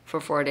for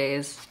 4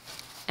 days,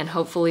 and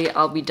hopefully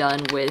I'll be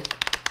done with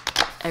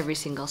every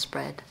single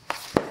spread.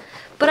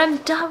 But I'm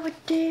done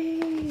with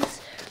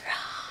these!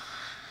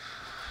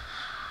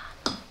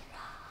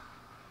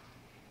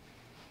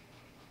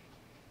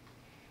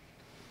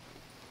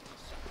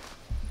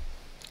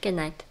 Good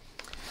night.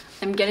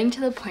 I'm getting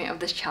to the point of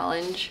this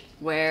challenge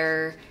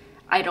where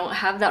I don't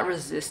have that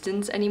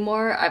resistance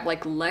anymore. I've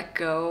like let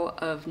go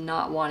of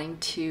not wanting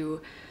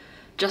to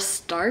just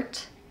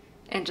start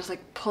and just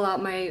like pull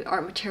out my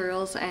art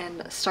materials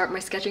and start my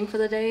sketching for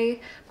the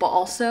day, but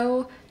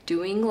also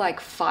doing like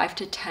 5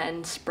 to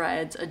 10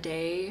 spreads a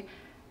day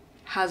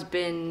has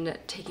been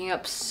taking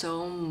up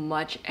so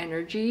much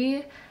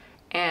energy.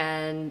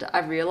 And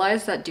I've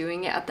realized that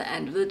doing it at the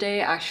end of the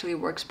day actually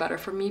works better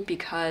for me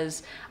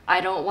because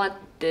I don't want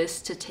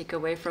this to take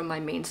away from my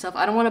main stuff.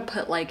 I don't want to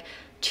put like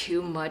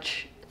too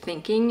much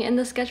thinking in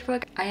the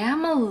sketchbook. I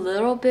am a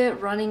little bit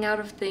running out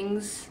of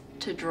things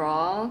to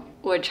draw,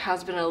 which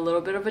has been a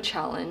little bit of a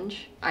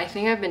challenge. I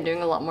think I've been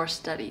doing a lot more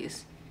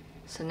studies,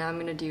 so now I'm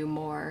gonna do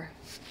more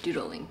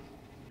doodling.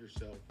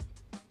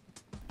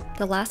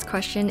 The last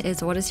question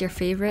is, what is your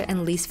favorite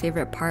and least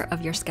favorite part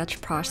of your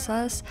sketch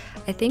process?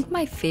 I think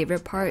my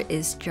favorite part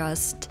is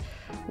just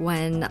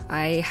when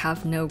I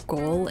have no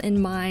goal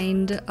in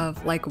mind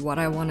of like what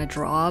I want to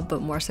draw,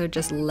 but more so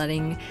just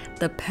letting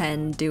the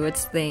pen do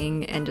its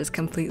thing and just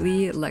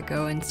completely let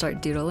go and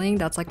start doodling.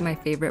 That's like my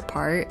favorite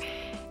part.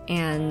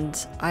 And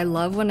I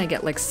love when I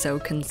get like so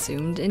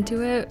consumed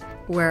into it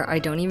where I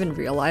don't even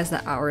realize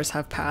that hours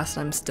have passed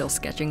and I'm still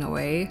sketching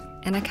away.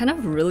 And I kind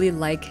of really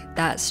like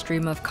that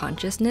stream of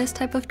consciousness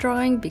type of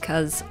drawing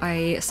because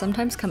I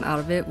sometimes come out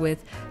of it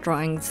with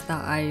drawings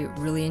that I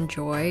really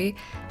enjoy,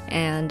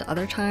 and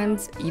other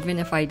times, even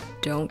if I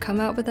don't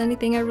come out with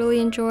anything I really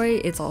enjoy,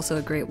 it's also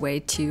a great way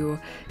to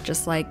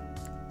just like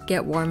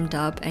get warmed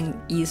up and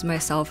ease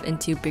myself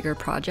into bigger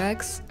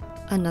projects.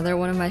 Another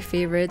one of my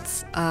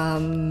favorites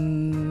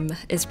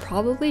is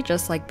probably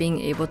just like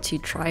being able to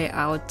try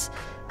out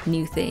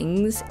new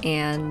things,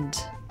 and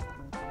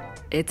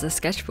it's a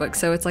sketchbook,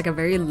 so it's like a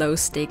very low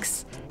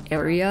stakes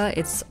area.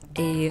 It's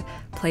a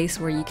place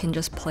where you can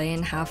just play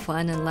and have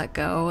fun and let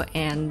go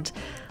and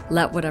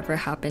let whatever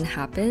happen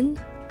happen.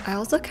 I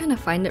also kind of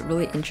find it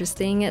really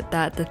interesting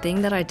that the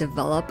thing that I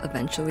develop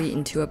eventually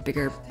into a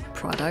bigger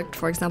product,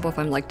 for example, if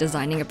I'm like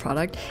designing a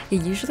product,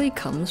 it usually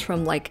comes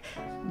from like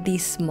the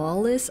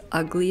smallest,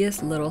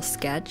 ugliest little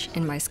sketch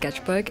in my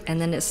sketchbook, and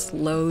then it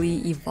slowly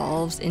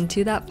evolves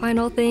into that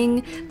final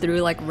thing through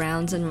like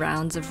rounds and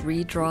rounds of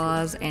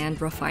redraws and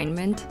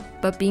refinement.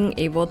 But being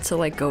able to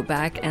like go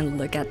back and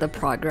look at the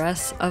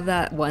progress of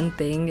that one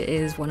thing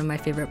is one of my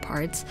favorite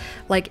parts.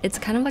 Like, it's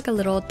kind of like a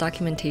little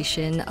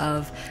documentation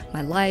of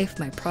my life,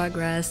 my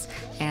progress,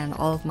 and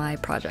all of my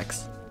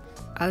projects.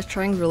 I was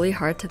trying really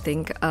hard to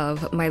think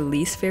of my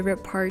least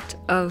favorite part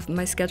of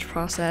my sketch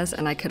process,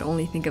 and I could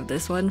only think of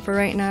this one for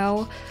right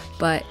now,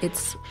 but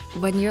it's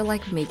when you're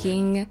like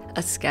making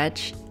a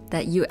sketch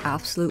that you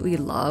absolutely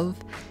love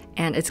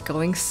and it's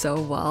going so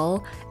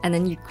well, and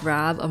then you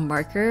grab a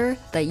marker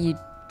that you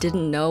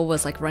didn't know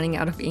was like running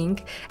out of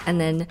ink, and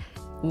then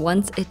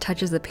once it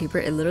touches the paper,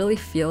 it literally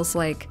feels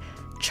like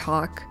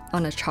chalk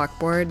on a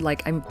chalkboard.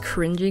 Like, I'm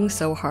cringing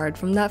so hard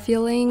from that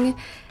feeling.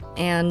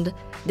 And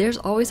there's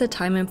always a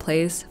time and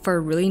place for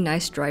really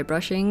nice dry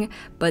brushing,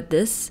 but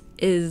this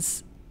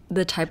is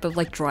the type of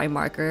like dry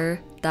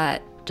marker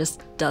that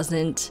just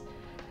doesn't,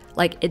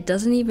 like, it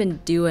doesn't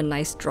even do a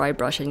nice dry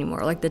brush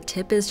anymore. Like, the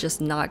tip is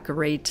just not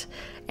great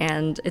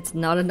and it's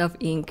not enough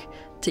ink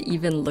to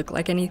even look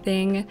like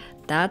anything.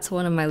 That's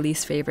one of my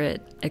least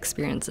favorite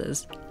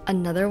experiences.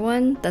 Another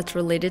one that's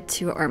related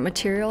to art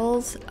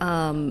materials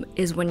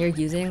is when you're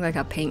using like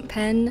a paint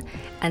pen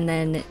and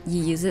then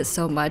you use it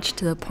so much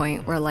to the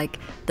point where like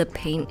the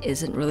paint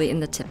isn't really in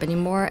the tip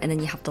anymore, and then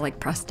you have to like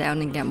press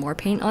down and get more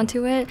paint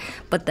onto it,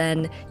 but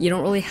then you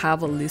don't really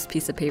have a loose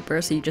piece of paper,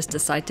 so you just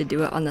decide to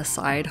do it on the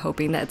side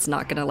hoping that it's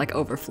not gonna like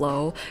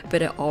overflow,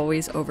 but it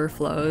always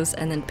overflows,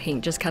 and then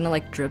paint just kind of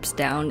like drips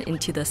down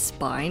into the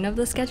spine of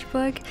the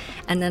sketchbook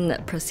and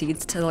then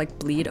proceeds to like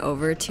bleed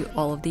over to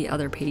all of the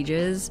other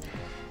pages.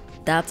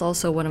 That's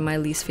also one of my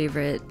least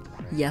favorite.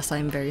 Yes,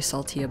 I'm very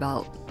salty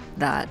about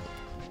that.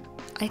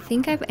 I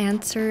think I've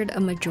answered a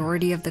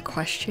majority of the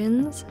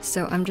questions,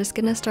 so I'm just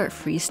gonna start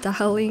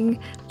freestyling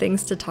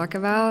things to talk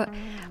about.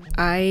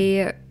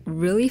 I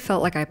really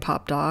felt like I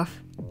popped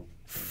off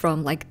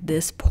from like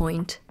this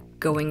point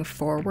going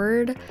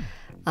forward.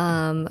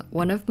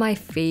 One of my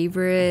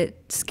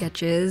favorite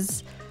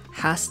sketches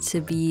has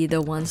to be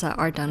the ones that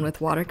are done with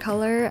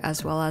watercolor,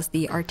 as well as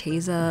the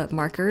Arteza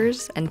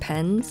markers and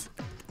pens.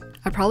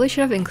 I probably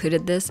should have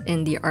included this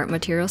in the art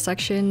material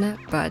section,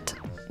 but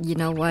you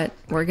know what?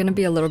 We're gonna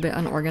be a little bit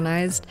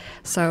unorganized.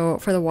 So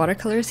for the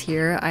watercolors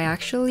here, I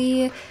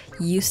actually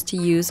used to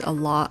use a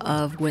lot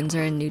of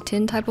Winsor &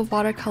 Newton type of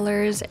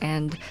watercolors,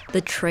 and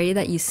the tray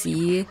that you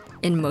see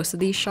in most of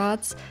these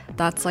shots,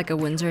 that's like a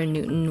Winsor &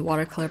 Newton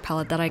watercolor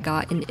palette that I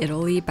got in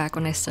Italy back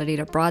when I studied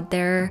abroad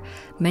there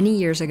many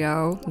years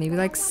ago, maybe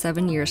like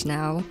 7 years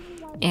now.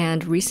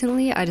 And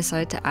recently I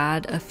decided to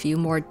add a few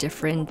more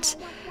different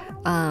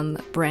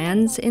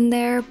brands in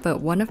there,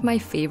 but one of my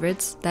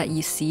favorites that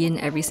you see in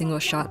every single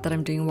shot that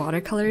I'm doing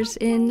watercolors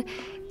in,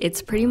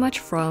 it's pretty much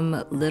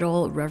from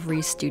Little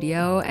Reverie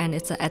Studio, and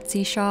it's an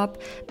Etsy shop.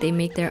 They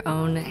make their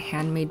own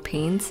handmade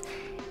paints,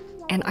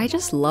 and I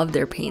just love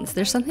their paints.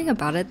 There's something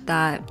about it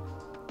that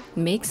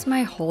makes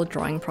my whole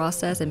drawing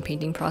process and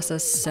painting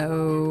process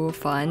so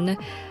fun.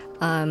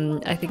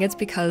 I think it's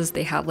because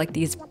they have like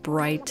these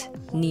bright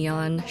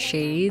neon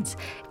shades,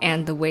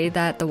 and the way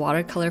that the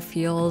watercolor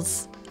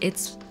feels,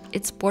 it's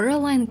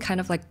borderline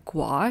kind of like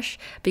gouache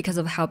because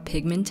of how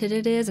pigmented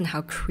it is and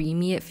how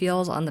creamy it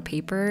feels on the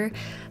paper.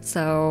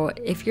 So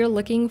if you're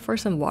looking for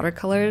some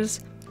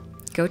watercolors,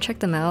 go check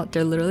them out.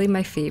 They're literally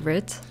my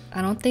favorite.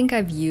 I don't think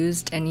I've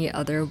used any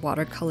other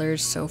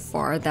watercolors so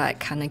far that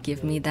kind of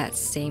give me that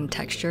same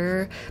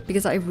texture,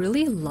 because I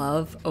really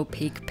love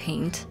opaque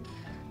paint.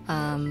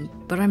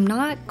 but I'm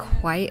not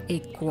quite a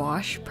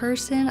gouache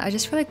person. I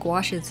just feel like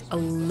gouache is a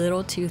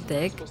little too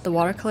thick. The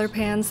watercolor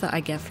pans that I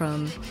get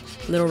from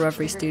Little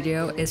Reverie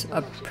Studio is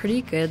a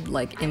pretty good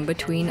like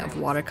in-between of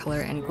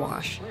watercolor and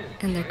gouache.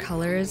 And their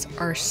colors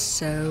are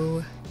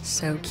so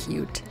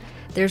cute.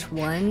 There's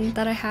one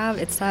that I have,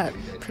 it's that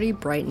pretty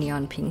bright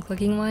neon pink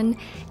looking one,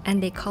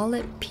 and they call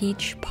it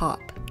Peach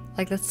Pop.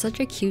 Like, that's such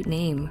a cute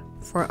name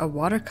for a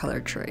watercolor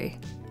tray.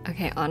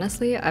 Okay,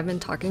 honestly, I've been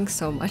talking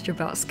so much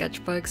about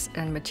sketchbooks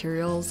and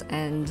materials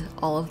and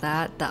all of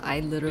that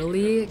I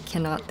literally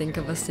cannot think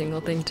of a single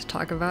thing to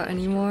talk about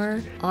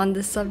anymore on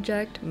this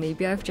subject.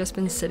 Maybe I've just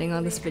been sitting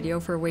on this video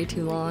for way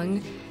too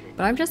long,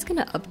 but I'm just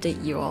gonna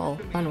update you all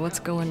on what's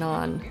going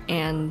on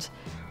and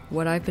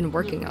what I've been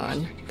working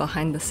on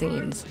behind the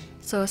scenes.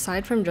 So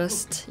aside from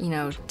just, you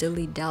know,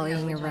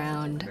 dilly-dallying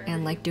around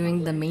and like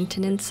doing the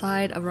maintenance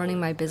side of running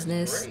my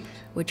business,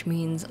 which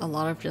means a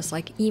lot of just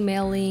like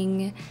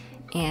emailing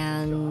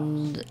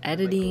and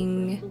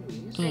editing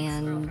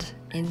and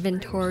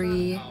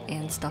inventory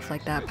and stuff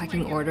like that,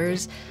 packing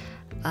orders,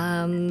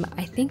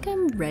 I think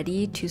I'm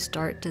ready to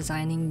start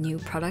designing new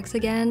products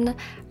again.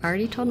 I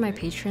already told my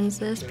patrons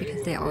this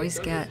because they always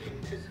get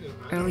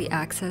early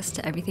access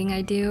to everything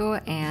I do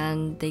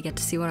and they get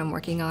to see what I'm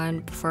working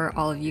on before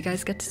all of you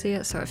guys get to see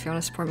it. So if you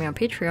want to support me on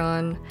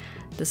Patreon,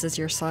 this is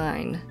your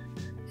sign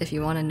if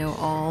you want to know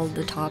all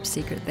the top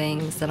secret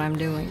things that I'm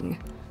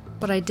doing.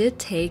 But I did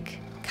take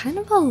kind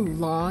of a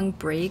long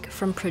break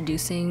from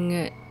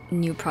producing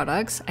new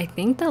products. I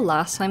think the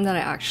last time that I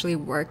actually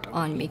worked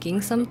on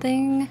making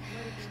something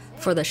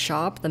for the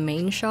shop, the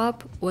main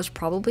shop, was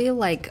probably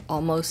like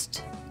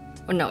almost,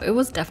 no, it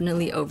was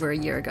definitely over a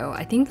year ago.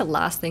 I think the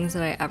last things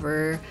that I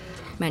ever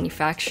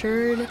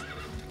manufactured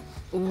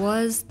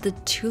was the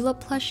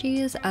tulip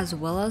plushies as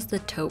well as the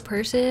tote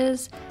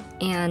purses,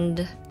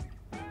 and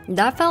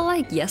that felt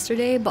like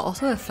yesterday, but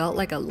also it felt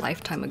like a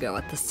lifetime ago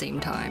at the same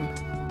time.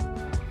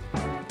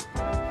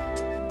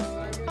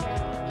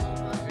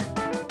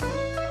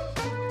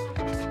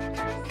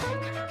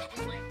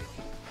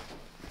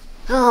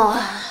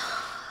 Oh,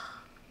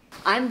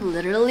 I'm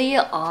literally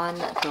on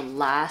the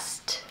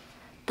last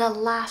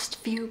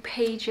few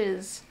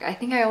pages. I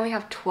think I only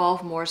have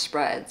 12 more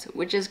spreads,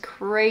 which is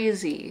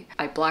crazy.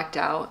 I blacked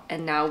out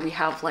and now we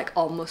have like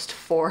almost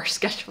 4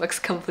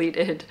 sketchbooks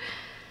completed.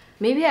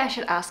 Maybe I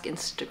should ask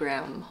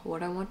Instagram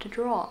what I want to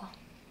draw,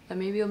 and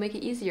maybe it'll make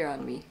it easier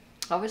on me.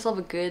 I always love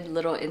a good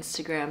little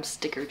Instagram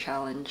sticker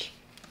challenge.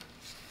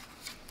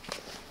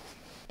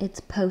 It's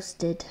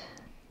posted.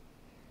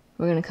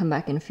 We're gonna come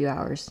back in a few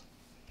hours.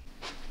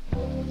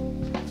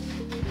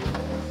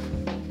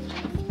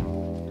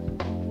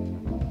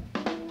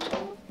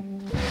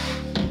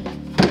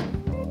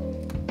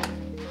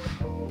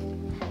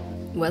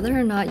 Whether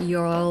or not you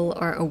all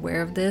are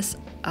aware of this,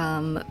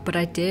 but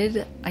I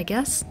did, I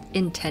guess,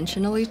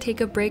 intentionally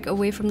take a break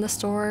away from the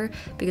store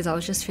because I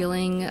was just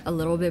feeling a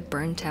little bit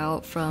burnt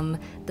out from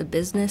the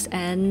business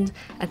end.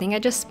 I think I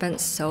just spent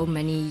so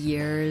many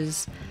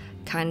years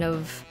kind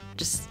of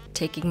just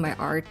taking my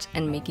art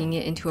and making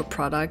it into a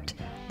product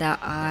that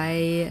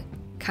I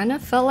kind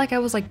of felt like I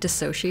was like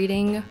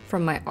dissociating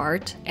from my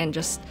art, and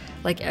just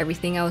like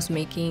everything I was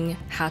making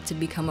had to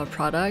become a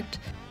product.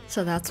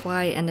 So that's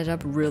why I ended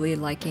up really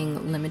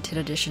liking limited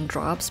edition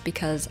drops,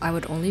 because I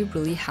would only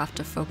really have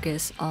to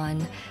focus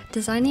on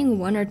designing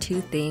 1 or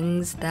 2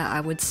 things that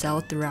I would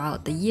sell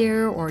throughout the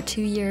year or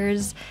 2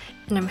 years.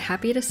 And I'm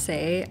happy to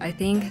say, I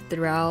think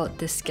throughout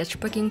the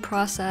sketchbooking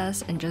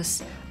process and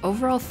just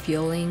overall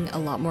feeling a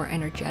lot more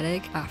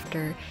energetic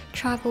after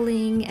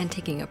traveling and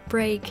taking a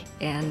break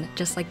and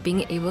just like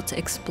being able to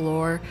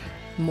explore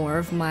more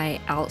of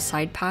my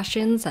outside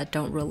passions that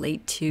don't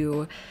relate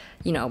to,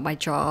 you know, my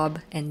job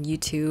and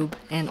YouTube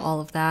and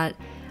all of that,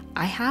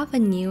 I have a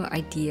new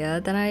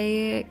idea that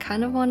I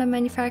kind of want to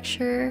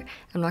manufacture.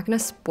 I'm not going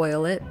to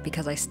spoil it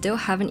because I still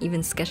haven't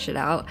even sketched it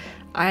out.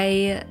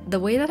 The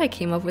way that I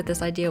came up with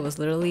this idea was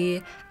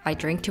literally, I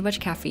drank too much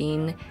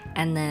caffeine,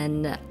 and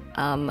then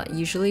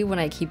usually when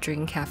I keep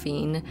drinking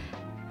caffeine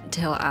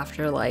till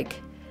after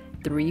like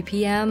 3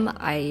 p.m,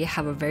 I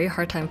have a very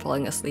hard time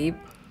falling asleep.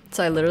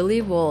 So I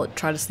literally will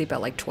try to sleep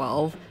at like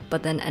 12,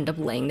 but then end up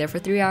laying there for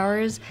 3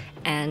 hours.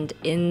 And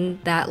in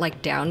that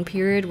like down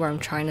period where I'm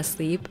trying to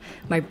sleep,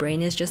 my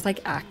brain is just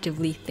like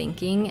actively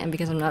thinking. And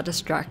because I'm not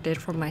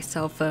distracted from my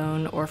cell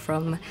phone or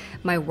from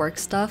my work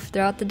stuff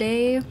throughout the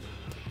day,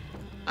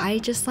 I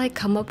just like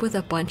come up with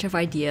a bunch of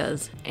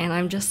ideas. And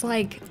I'm just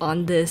like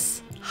on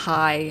this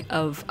high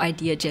of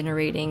idea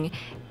generating.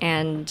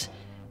 And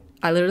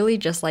I literally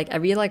just like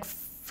every like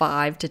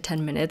 5 to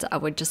 10 minutes, I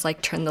would just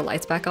like turn the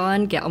lights back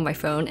on, get on my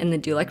phone, and then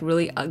do like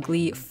really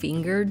ugly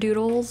finger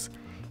doodles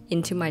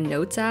into my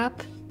notes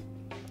app.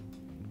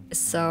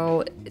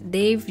 So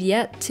they've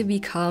yet to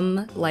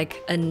become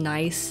like a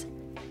nice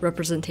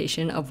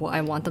representation of what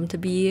I want them to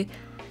be.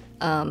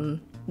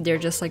 They're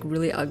just like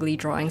really ugly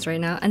drawings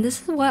right now. And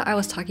this is what I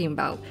was talking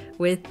about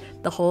with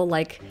the whole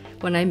like,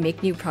 when I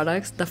make new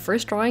products, the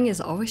first drawing is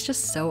always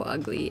just so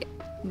ugly.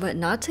 But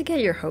not to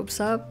get your hopes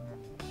up,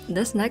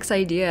 this next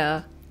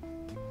idea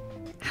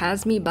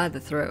has me by the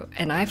throat,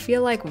 and I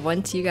feel like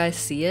once you guys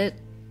see it,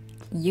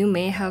 you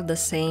may have the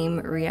same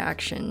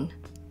reaction.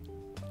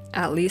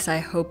 At least I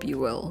hope you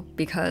will,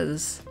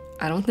 because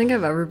I don't think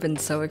I've ever been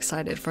so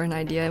excited for an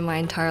idea in my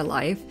entire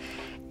life,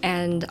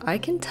 and I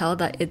can tell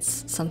that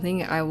it's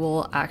something I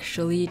will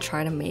actually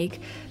try to make,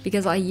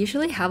 because I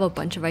usually have a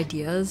bunch of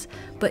ideas,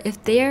 but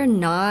if they're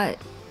not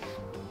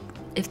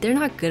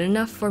good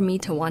enough for me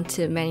to want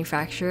to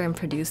manufacture and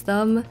produce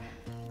them,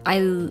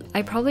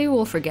 I probably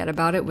will forget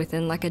about it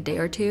within like a day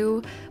or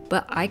two.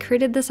 But I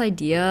created this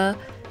idea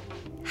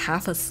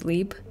half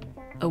asleep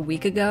a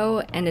week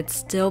ago, and it's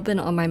still been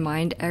on my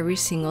mind every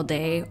single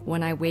day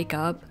when I wake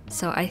up.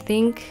 So I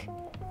think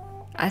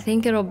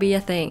it'll be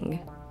a thing.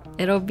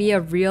 It'll be a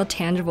real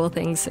tangible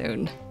thing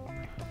soon.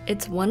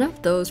 It's one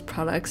of those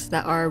products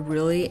that are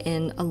really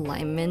in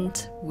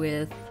alignment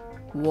with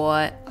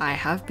what I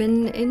have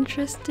been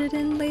interested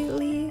in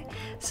lately.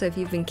 So if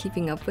you've been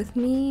keeping up with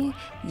me,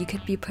 you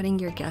could be putting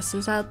your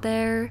guesses out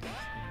there.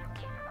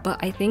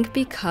 But I think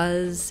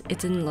because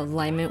it's in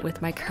alignment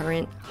with my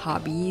current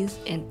hobbies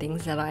and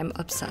things that I'm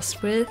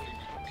obsessed with,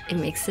 it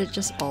makes it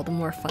just all the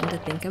more fun to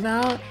think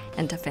about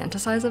and to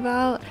fantasize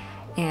about.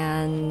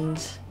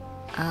 And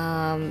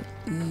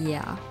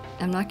yeah,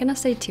 I'm not gonna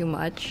say too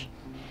much,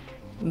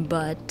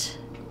 but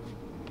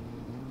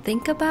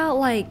think about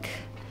like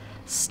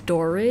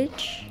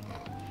storage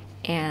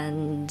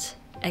and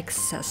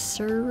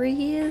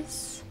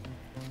accessories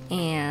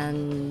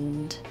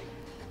and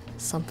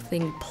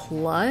something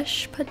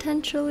plush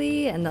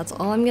potentially, and that's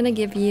all I'm gonna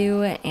give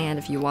you. And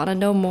if you want to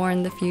know more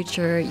in the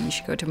future, you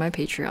should go to my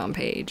Patreon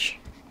page.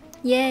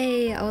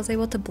 Yay, I was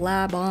able to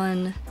blab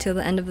on till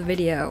the end of the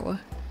video.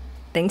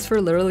 Thanks for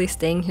literally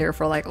staying here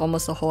for like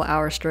almost a whole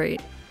hour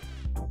straight.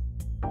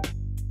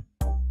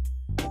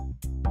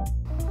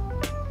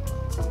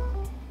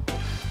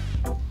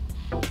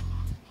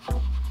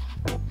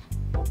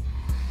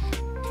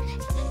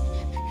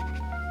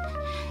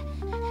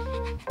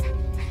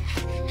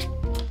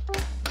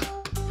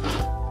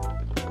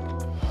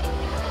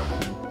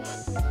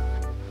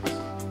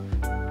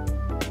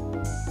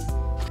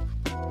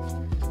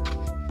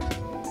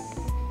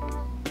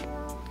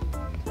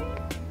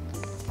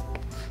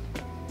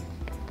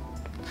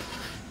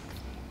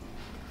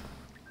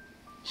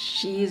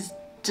 She's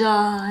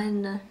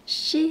done.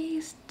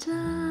 She's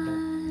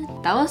done.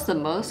 That was the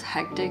most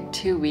hectic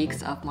 2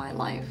 weeks of my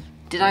life.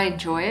 Did I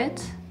enjoy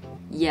it?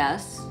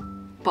 Yes.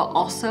 But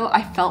also,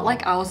 I felt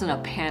like I was in a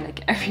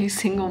panic every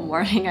single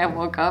morning I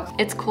woke up.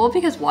 It's cool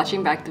because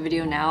watching back the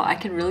video now, I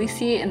can really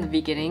see in the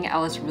beginning I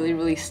was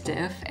really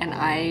stiff, and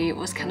I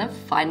was kind of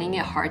finding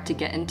it hard to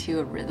get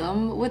into a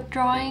rhythm with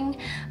drawing.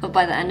 But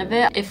by the end of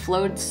it, it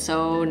flowed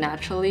so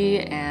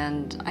naturally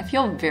and I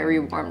feel very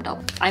warmed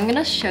up. I'm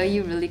gonna show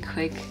you really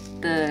quick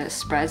the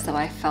spreads that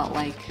I felt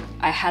like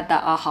I had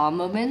that aha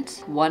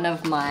moment. One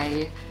of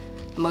my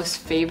most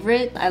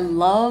favorite. I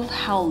love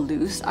how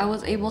loose I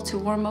was able to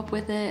warm up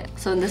with it.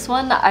 So in this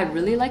one, I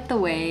really like the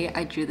way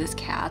I drew this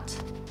cat.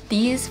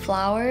 These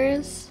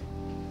flowers,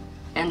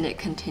 and it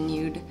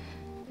continued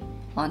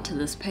onto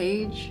this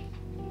page.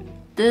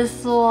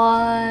 This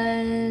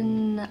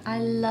one, I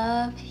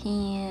love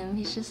him.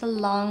 He's just a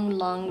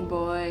long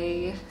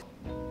boy.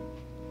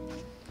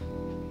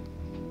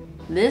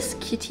 This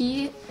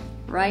kitty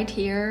right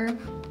here,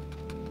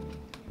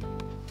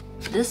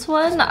 this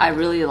one I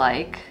really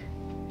like.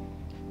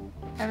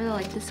 I really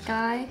like this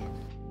guy.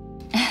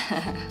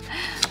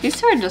 These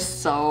two are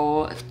just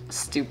so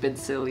stupid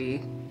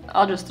silly.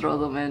 I'll just throw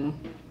them in.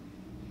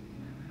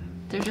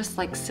 They're just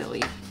like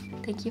silly.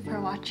 Thank you for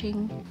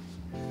watching.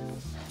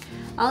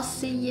 I'll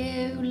see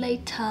you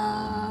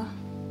later.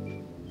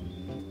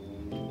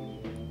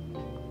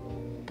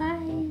 Bye.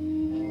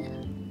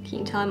 Can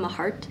you tell I'm a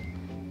heart?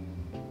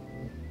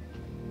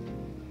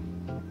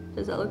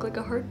 Does that look like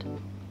a heart?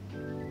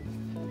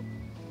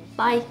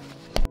 Bye.